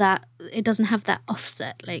that. It doesn't have that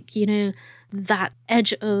offset, like, you know, that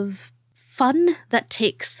edge of fun that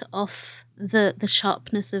takes off the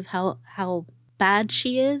sharpness of how bad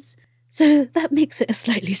she is. So that makes it a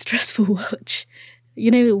slightly stressful watch, you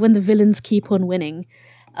know, when the villains keep on winning.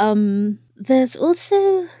 There's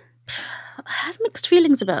also, I have mixed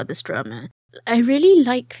feelings about this drama. I really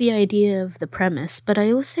like the idea of the premise, but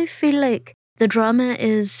I also feel like the drama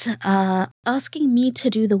is asking me to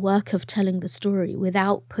do the work of telling the story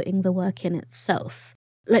without putting the work in itself.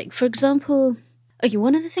 Like, for example, okay,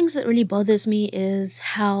 one of the things that really bothers me is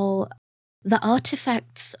how the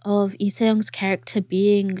artifacts of Lee Se-young's character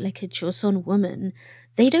being like a Joseon woman,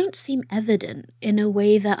 they don't seem evident in a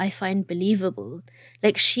way that I find believable.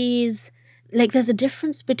 Like, she's, like, there's a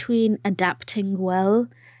difference between adapting well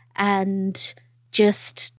and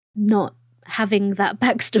just not having that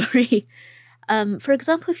backstory. For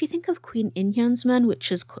example, if you think of Queen In-hyun's Man,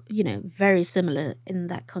 which is, you know, very similar in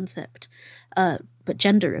that concept, but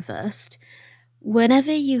gender reversed,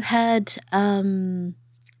 whenever you had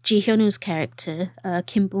Ji Hyun-woo's character,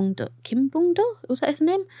 Kim Bong-do, was that his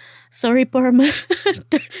name? Sorry, Burma,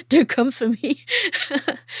 don't come for me.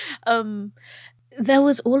 There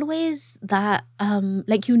was always that,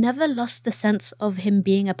 like, you never lost the sense of him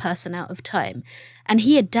being a person out of time. And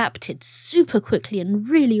he adapted super quickly and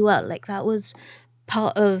really well. Like, that was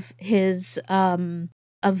part of his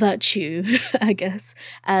a virtue, I guess,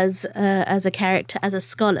 as a character, as a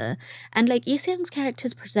scholar. And, like, Lee Se-young's character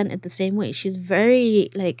is presented the same way. She's very,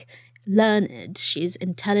 like, learned, she's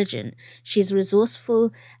intelligent, she's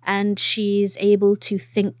resourceful, and she's able to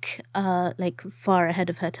think, like, far ahead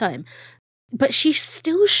of her time. But she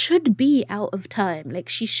still should be out of time. Like,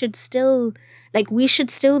 she should still, like, we should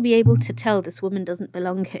still be able to tell this woman doesn't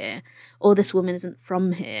belong here, or this woman isn't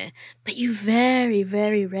from here. But you very,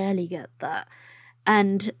 very rarely get that.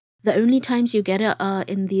 And the only times you get it are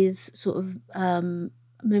in these sort of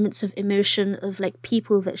moments of emotion of, like,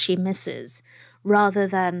 people that she misses, rather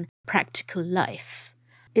than practical life.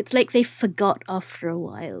 It's like they forgot after a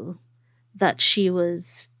while that she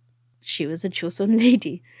was a Joseon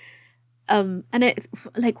lady. And it,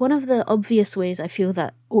 like, one of the obvious ways I feel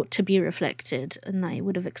that ought to be reflected, and I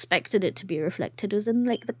would have expected it to be reflected, was in,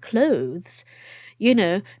 like, the clothes. You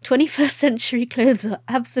know, 21st century clothes are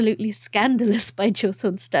absolutely scandalous by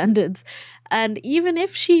Joseon standards. And even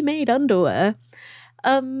if she made underwear,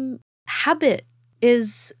 habit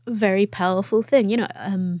is a very powerful thing. You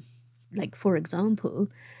know, like, for example,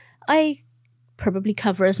 I probably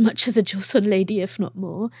cover as much as a Joseon lady, if not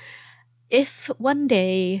more. If one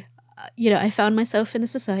day, you know, I found myself in a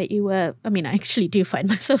society where, I mean, I actually do find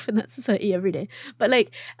myself in that society every day, but,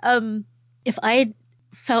 like, if I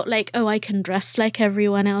felt like, oh, I can dress like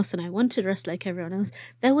everyone else and I want to dress like everyone else,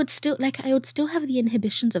 there would still, like, I would still have the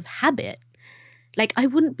inhibitions of habit. Like, I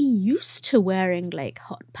wouldn't be used to wearing, like,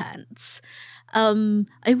 hot pants.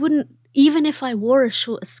 I wouldn't, even if I wore a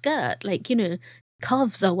shorter skirt, like, you know,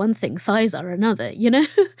 calves are one thing, thighs are another, you know?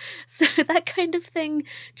 So that kind of thing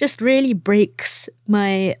just really breaks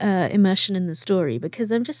my immersion in the story,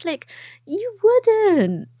 because I'm just like, you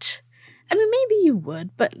wouldn't. I mean, maybe you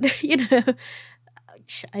would, but, you know,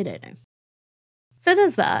 I don't know. So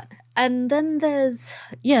there's that. And then there's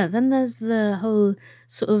the whole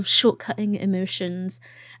sort of shortcutting emotions.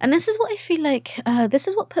 And this is what I feel like, this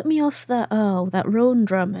is what put me off that Rowan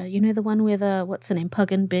drama, you know, the one with, what's her name,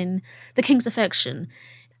 Pug and Bin, The King's Affection.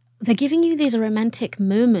 They're giving you these romantic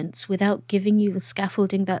moments without giving you the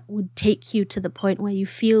scaffolding that would take you to the point where you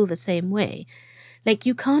feel the same way. Like,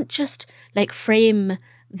 you can't just, like, frame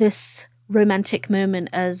this romantic moment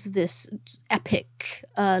as this epic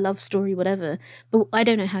love story, whatever, but I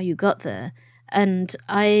don't know how you got there, and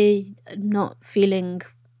I'm not feeling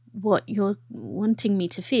what you're wanting me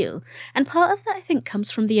to feel. And part of that, I think, comes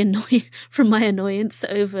from from my annoyance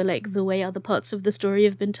over, like, the way other parts of the story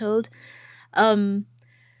have been told.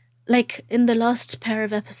 Like, in the last pair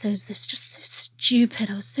of episodes, this was just so stupid.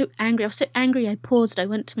 I was so angry. I paused. I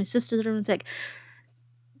went to my sister's room and was like,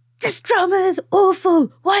 this drama is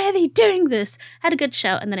awful. Why are they doing this? Had a good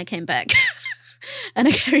shout, and then I came back and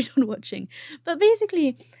I carried on watching. But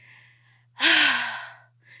basically,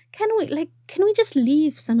 can we just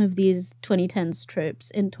leave some of these 2010s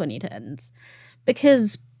tropes in 2010s?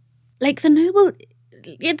 Because, like,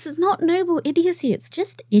 it's not noble idiocy, it's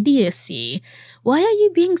just idiocy. Why are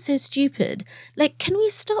you being so stupid? Like, can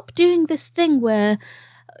we stop doing this thing where,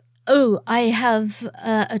 oh, I have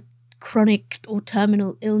a chronic or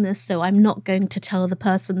terminal illness, so I'm not going to tell the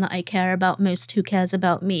person that I care about most who cares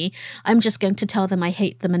about me. I'm just going to tell them I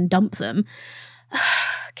hate them and dump them.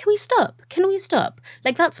 Can we stop?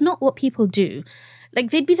 Like, that's not what people do. Like,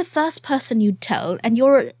 they'd be the first person you'd tell, and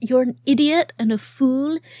you're an idiot and a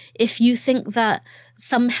fool if you think that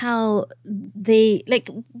somehow they, like...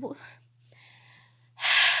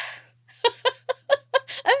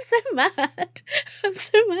 I'm so mad.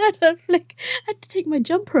 I'm like, I had to take my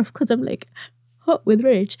jumper off because I'm, like, hot with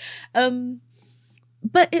rage.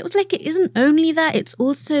 But it was like, it isn't only that, it's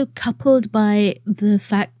also coupled by the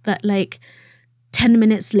fact that, like, 10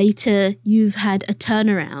 minutes later, you've had a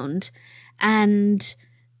turnaround, and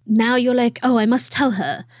now you're like, oh, I must tell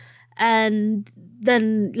her. And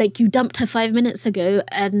then, like, you dumped her 5 minutes ago,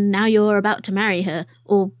 and now you're about to marry her.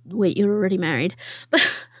 Or, wait, you're already married.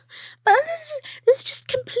 But this is just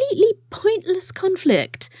completely pointless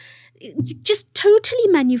conflict. You just totally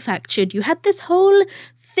manufactured. You had this whole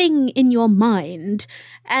thing in your mind,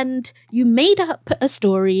 and you made up a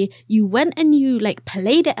story. You went and you, like,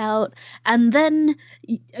 played it out, and then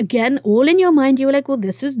again, all in your mind, you were like, well,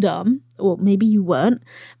 this is dumb. Or maybe you weren't,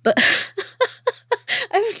 but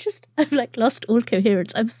I've like lost all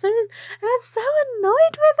coherence. I was so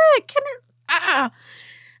annoyed with it.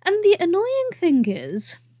 And the annoying thing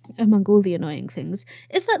is, among all the annoying things,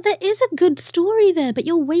 is that there is a good story there, but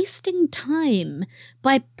you're wasting time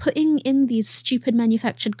by putting in these stupid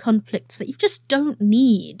manufactured conflicts that you just don't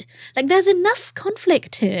need. Like, there's enough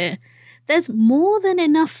conflict here. There's more than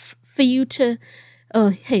enough for you to... Oh,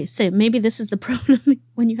 hey, so maybe this is the problem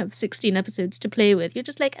when you have 16 episodes to play with. You're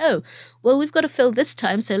just like, oh, well, we've got to fill this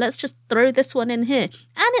time, so let's just throw this one in here.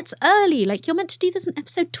 And it's early. Like, you're meant to do this in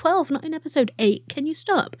episode 12, not in episode 8. Can you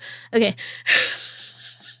stop? Okay.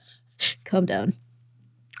 Calm down.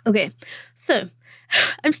 Okay, so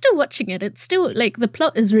I'm still watching it. It's still, like, the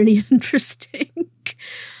plot is really interesting.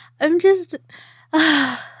 I'm just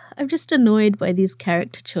annoyed by these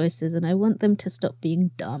character choices, and I want them to stop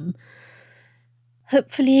being dumb.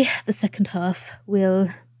 Hopefully the second half will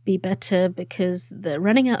be better, because they're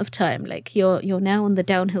running out of time. Like, you're now on the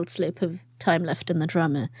downhill slope of time left in the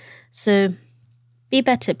drama. So be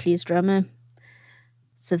better, please, drama.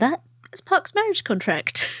 So that is Park's marriage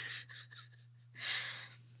contract.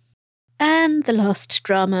 And the last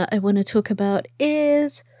drama I want to talk about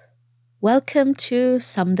is Welcome to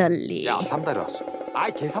Samdal-ri. 야, 3달이 왔어.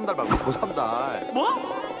 아이, 걔 3달 말고 저 3달.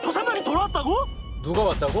 뭐? 저 3달이 돌아왔다고? 누가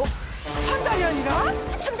왔다고? 3달이 아니라?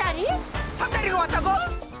 3달이? 3달이가 왔다고?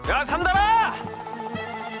 야, 3달아!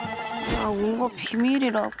 나 온 거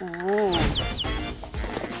비밀이라고.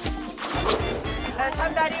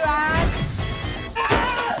 3달이 와.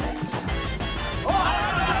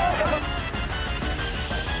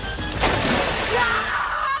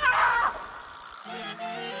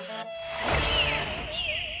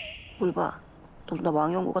 뭘 봐? 너 나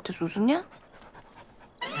망해 온 거 같아서 웃었냐?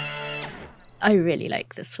 I really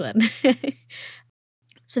like this one.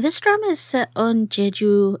 So this drama is set on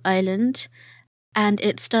Jeju Island, and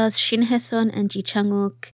it stars Shin Hye-sun and Ji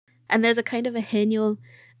Chang-wook, and there's a kind of a haenyeo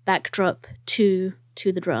backdrop to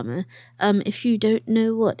the drama. If you don't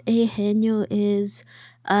know what a haenyeo is,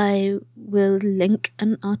 I will link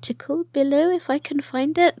an article below if I can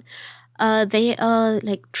find it. They are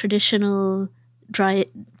like traditional they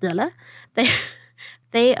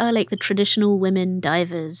they are like the traditional women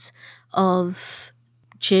divers of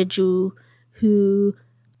Jeju who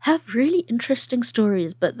have really interesting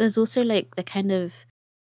stories, but there's also like the kind of,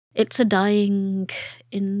 it's a dying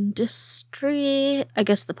industry. I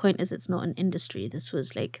guess the point is it's not an industry. This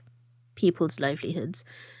was like people's livelihoods,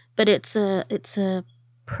 but it's a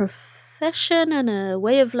profession and a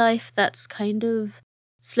way of life that's kind of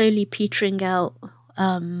slowly petering out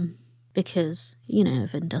because, you know,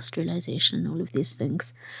 of industrialization and all of these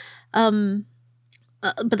things.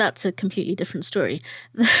 But that's a completely different story.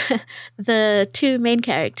 The two main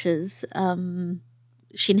characters,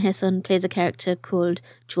 Shin Hye-sun plays a character called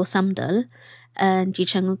Jo Samdal, and Ji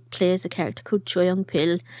Chang-wook plays a character called Jo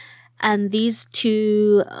Young-pil. And these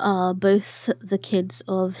two are both the kids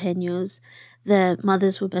of haenyeos. Their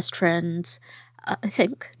mothers were best friends. I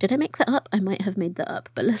think, did I make that up? I might have made that up,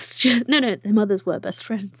 but let's just, no, their mothers were best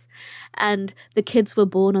friends. And the kids were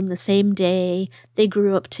born on the same day. They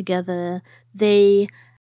grew up together. They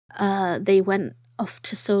went off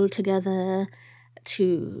to Seoul together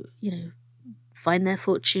to, you know, find their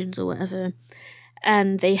fortunes or whatever.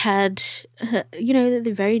 And they had, you know,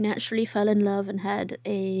 they very naturally fell in love and had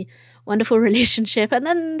a wonderful relationship, and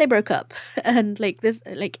then they broke up. And like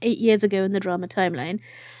 8 years ago in the drama timeline,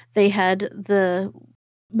 they had the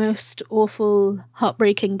most awful,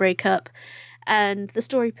 heartbreaking breakup, and the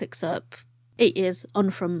story picks up 8 years on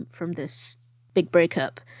from this big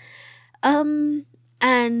breakup.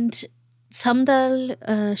 And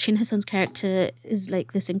Samdal, Shin Hye-sun's character, is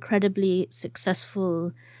like this incredibly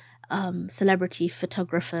successful celebrity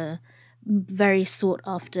photographer, very sought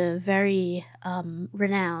after, very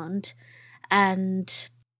renowned. And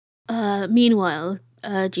meanwhile,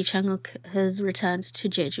 Ji Chang-wook has returned to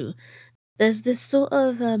Jeju. There's this sort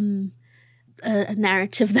of a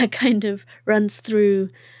narrative that kind of runs through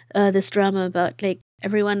this drama about like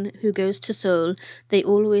everyone who goes to Seoul, they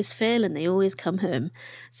always fail and they always come home.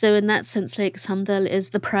 So in that sense, like Samdal is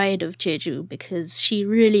the pride of Jeju because she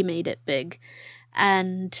really made it big,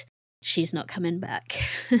 and she's not coming back.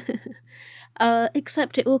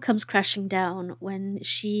 Except it all comes crashing down when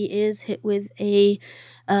she is hit with a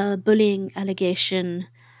bullying allegation,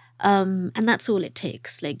 and that's all it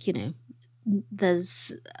takes. Like, you know,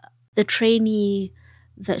 there's the trainee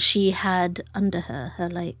that she had under her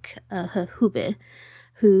her hube,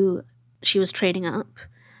 who she was training up,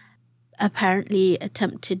 apparently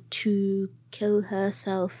attempted to kill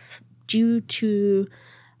herself due to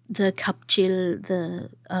the kapjil, the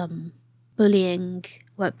bullying,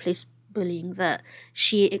 workplace bullying that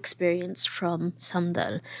she experienced from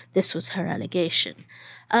Samdal. This was her allegation.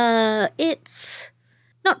 It's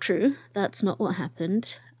not true. That's not what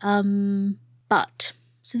happened. But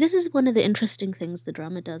so this is one of the interesting things the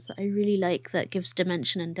drama does that I really like, that gives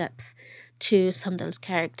dimension and depth to Samdal's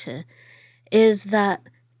character, is that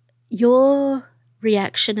your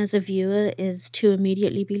reaction as a viewer is to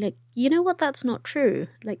immediately be like, you know what, that's not true.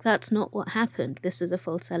 Like, that's not what happened. This is a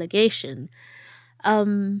false allegation.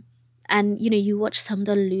 And, you know, you watch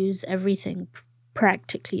Samdal lose everything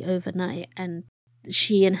practically overnight, and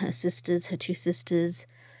she and her sisters, her two sisters,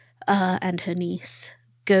 and her niece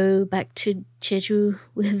go back to Jeju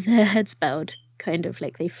with their heads bowed, kind of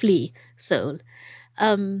like they flee Seoul.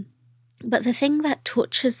 But the thing that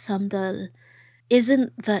tortures Samdal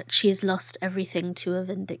isn't that she has lost everything to a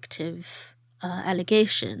vindictive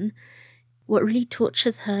allegation. What really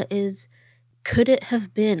tortures her is, could it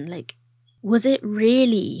have been, like, was it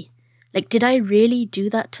really, like, did I really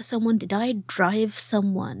do that to someone? Did I drive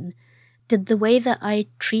someone? Did the way that I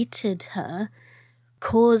treated her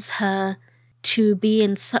cause her to be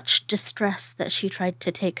in such distress that she tried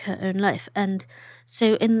to take her own life? And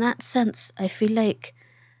so in that sense, I feel like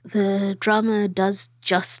the drama does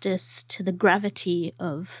justice to the gravity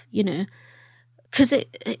of, you know, because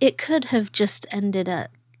it could have just ended at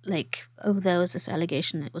like, oh, there was this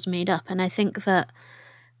allegation that was made up. And I think that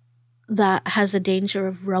has a danger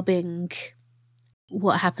of robbing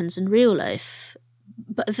what happens in real life.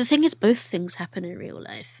 But the thing is, both things happen in real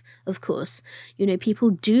life, of course. You know, people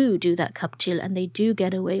do that kapjil and they do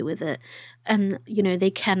get away with it. And, you know, they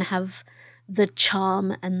can have the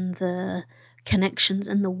charm and the connections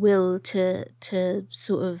and the will to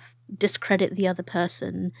sort of discredit the other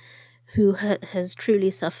person who has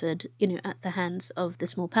truly suffered, you know, at the hands of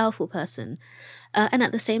this more powerful person. And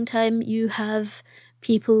at the same time, you have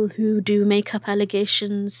people who do make up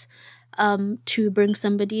allegations to bring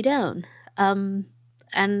somebody down.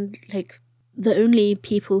 And like the only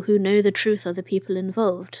people who know the truth are the people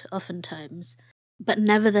involved, oftentimes. But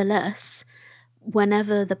nevertheless,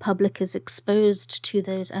 whenever the public is exposed to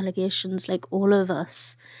those allegations, like all of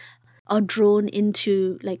us are drawn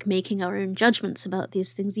into like making our own judgments about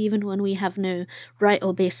these things, even when we have no right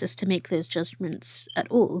or basis to make those judgments at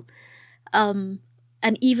all. And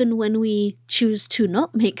even when we choose to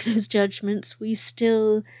not make those judgments, we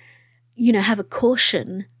still, have a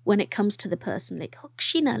caution when it comes to the person. Like,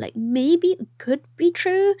 Shina, like maybe it could be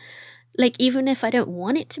true. Like, even if I don't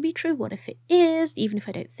want it to be true, what if it is? Even if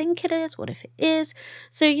I don't think it is, what if it is?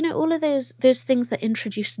 So, all of those things that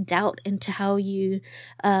introduce doubt into how you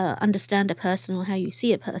understand a person or how you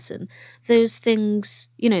see a person, those things,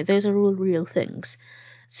 those are all real things.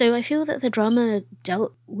 So I feel that the drama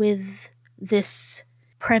dealt with this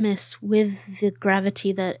premise with the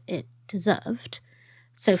gravity that it deserved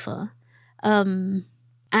so far. And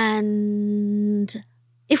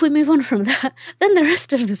if we move on from that, then the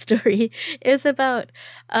rest of the story is about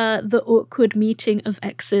the awkward meeting of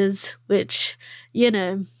exes, which,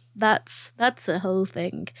 that's a whole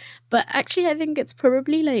thing. But actually, I think it's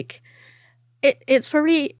probably like, it's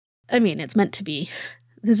probably, it's meant to be.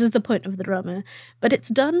 This is the point of the drama. But it's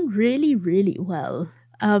done really, really well.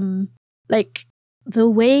 Like, the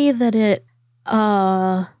way that it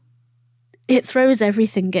throws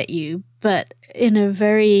everything at you, but in a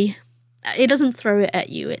very... It doesn't throw it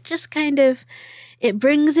at you. It just kind of, it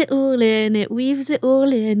brings it all in. It weaves it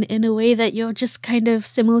all in a way that you're just kind of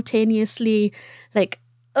simultaneously like,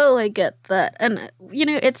 oh, I get that. And,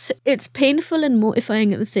 it's painful and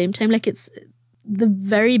mortifying at the same time. Like, it's the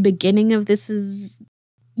very beginning of this is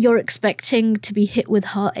you're expecting to be hit with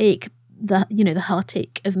heartache, the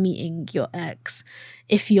heartache of meeting your ex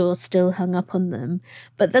if you're still hung up on them.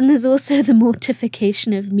 But then there's also the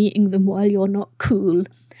mortification of meeting them while you're not cool.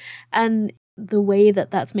 And the way that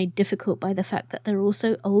that's made difficult by the fact that they're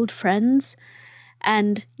also old friends.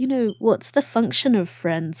 And, what's the function of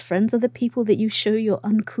friends? Friends are the people that you show your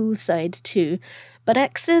uncool side to. But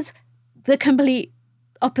exes, the complete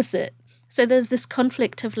opposite. So there's this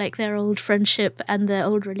conflict of like their old friendship and their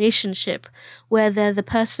old relationship where they're the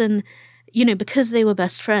person, because they were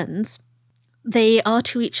best friends, they are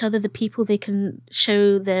to each other the people they can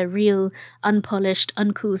show their real, unpolished,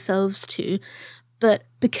 uncool selves to. But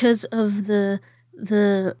because of the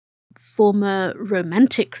former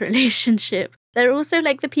romantic relationship, they're also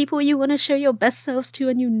like the people you want to show your best selves to,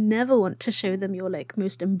 and you never want to show them your like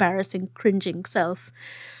most embarrassing, cringing self.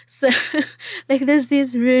 So like there's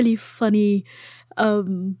this really funny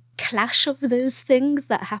clash of those things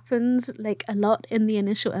that happens like a lot in the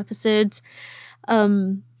initial episodes.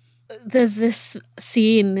 There's this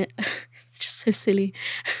scene, it's just so silly,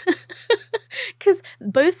 because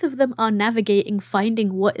both of them are navigating,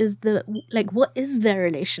 finding what is their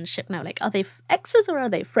relationship now? Like, are they exes or are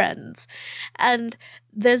they friends? And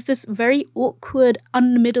there's this very awkward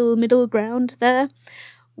middle ground there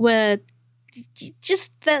where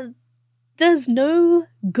just there's no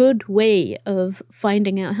good way of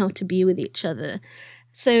finding out how to be with each other.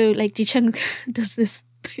 So like Ji-chung does this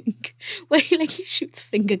thing where he shoots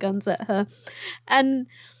finger guns at her, and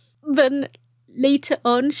then later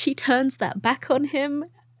on she turns that back on him,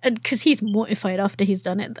 and because he's mortified after he's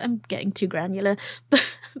done it. I'm getting too granular,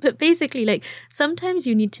 but basically like sometimes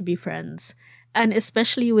you need to be friends, and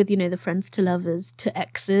especially with the friends to lovers to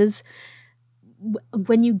exes,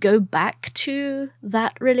 when you go back to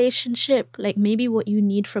that relationship, like maybe what you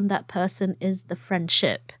need from that person is the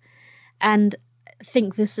friendship. And I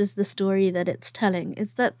think this is the story that it's telling,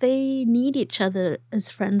 is that they need each other as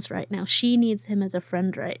friends right now. She needs him as a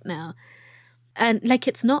friend right now. And like,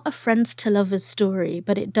 it's not a friends to lovers story,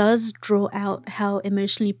 but it does draw out how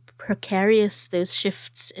emotionally precarious those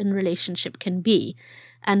shifts in relationship can be,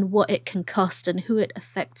 and what it can cost and who it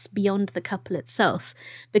affects beyond the couple itself.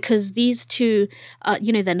 Because these two,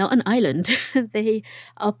 they're not an island. They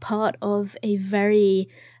are part of a very,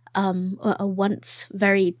 a once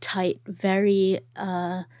very tight, very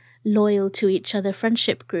loyal to each other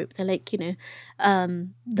friendship group. They're like,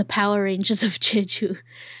 the Power Rangers of Jeju.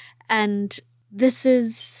 And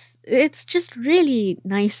it's just really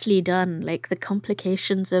nicely done. Like the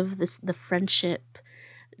complications of the friendship,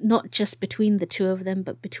 not just between the two of them,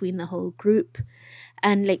 but between the whole group.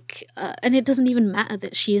 And like, and it doesn't even matter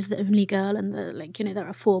that she is the only girl, and there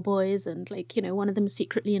are 4 boys, and one of them is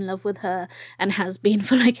secretly in love with her and has been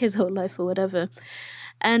for like his whole life or whatever.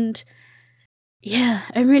 And yeah,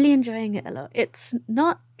 I'm really enjoying it a lot. It's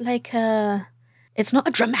not like it's not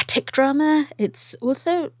a dramatic drama. It's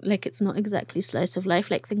also, like, it's not exactly slice of life,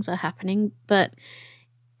 like things are happening, but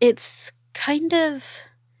it's kind of,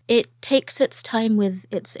 it takes its time with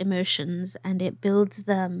its emotions and it builds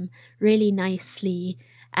them really nicely,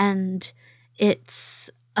 and it's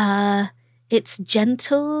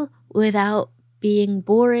gentle without being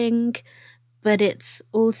boring, but it's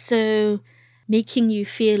also making you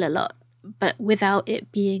feel a lot, but without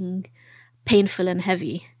it being painful and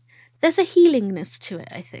heavy. There's a healingness to it,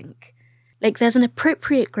 I think. Like, there's an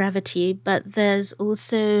appropriate gravity, but there's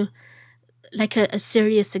also like a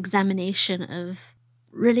serious examination of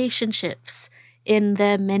relationships in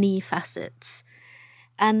their many facets.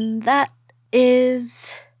 And that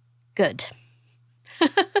is good.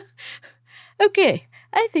 Okay,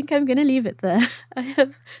 I think I'm going to leave it there. I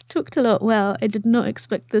have talked a lot. Wow, I did not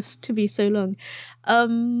expect this to be so long.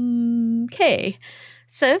 Okay,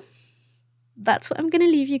 so that's what I'm going to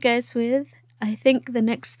leave you guys with. I think the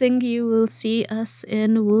next thing you will see us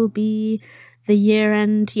in will be the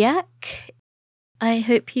year-end yak. I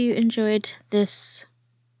hope you enjoyed this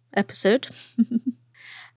episode.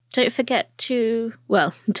 Don't forget to,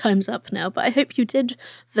 well, time's up now, but I hope you did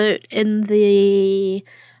vote in the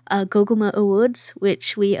Goguma Awards,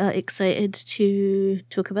 which we are excited to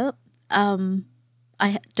talk about.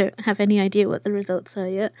 I don't have any idea what the results are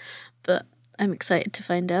yet, but I'm excited to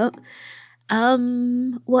find out.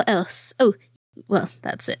 What else? Oh, well,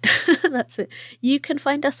 that's it. That's it. You can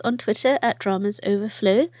find us on Twitter at Dramas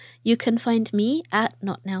Overflow. You can find me at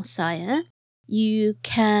Not Now Sire. You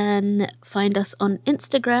can find us on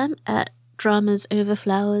Instagram at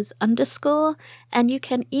dramasoverflowers_, and you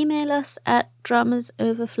can email us at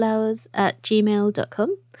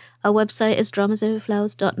dramasoverflowers@gmail.com. Our website is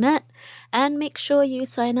dramasoverflowers.net, and make sure you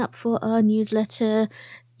sign up for our newsletter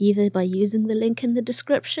either by using the link in the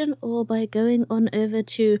description or by going on over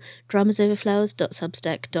to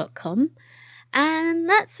dramasoverflowers.substack.com. And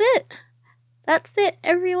that's it. That's it,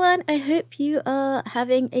 everyone. I hope you are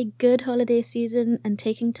having a good holiday season and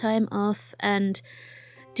taking time off and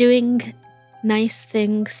doing nice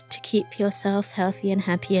things to keep yourself healthy and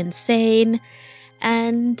happy and sane.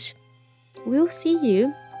 And we'll see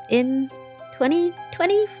you in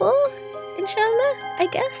 2024, inshallah, I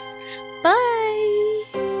guess. Bye!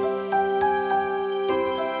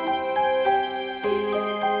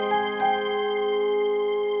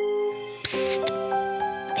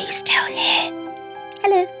 Still here.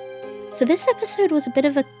 Hello. So this episode was a bit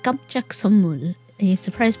of a 깜짝 선물, a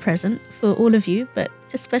surprise present for all of you, but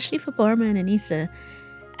especially for Borma and Anissa,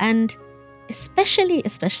 and especially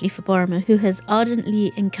for Borma, who has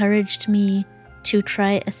ardently encouraged me to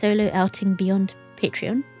try a solo outing beyond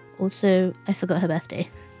Patreon. Also, I forgot her birthday.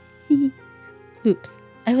 Oops.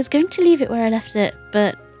 I was going to leave it where I left it,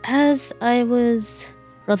 but as I was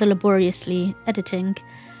rather laboriously editing,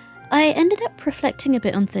 I ended up reflecting a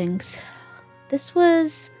bit on things. This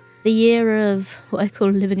was the year of what I call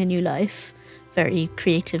living a new life, very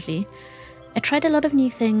creatively. I tried a lot of new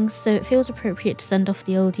things, so it feels appropriate to send off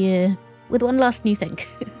the old year with one last new thing.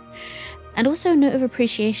 And also a note of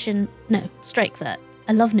appreciation, no, strike that,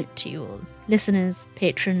 a love note to you all, listeners,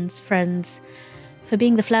 patrons, friends, for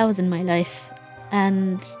being the flowers in my life,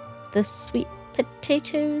 and the sweet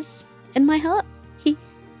potatoes in my heart.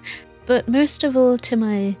 But most of all to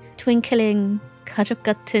my twinkling 가족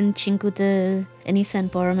같은 친구들, Anissa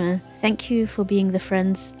and Borma, thank you for being the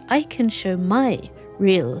friends I can show my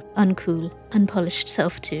real, uncool, unpolished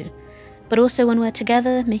self to. But also when we're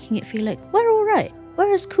together, making it feel like we're alright,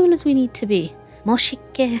 we're as cool as we need to be.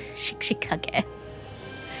 멋있게, 씩씩하게.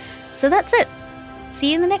 So that's it. See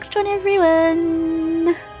you in the next one,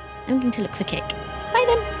 everyone. I'm going to look for cake. Bye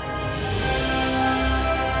then.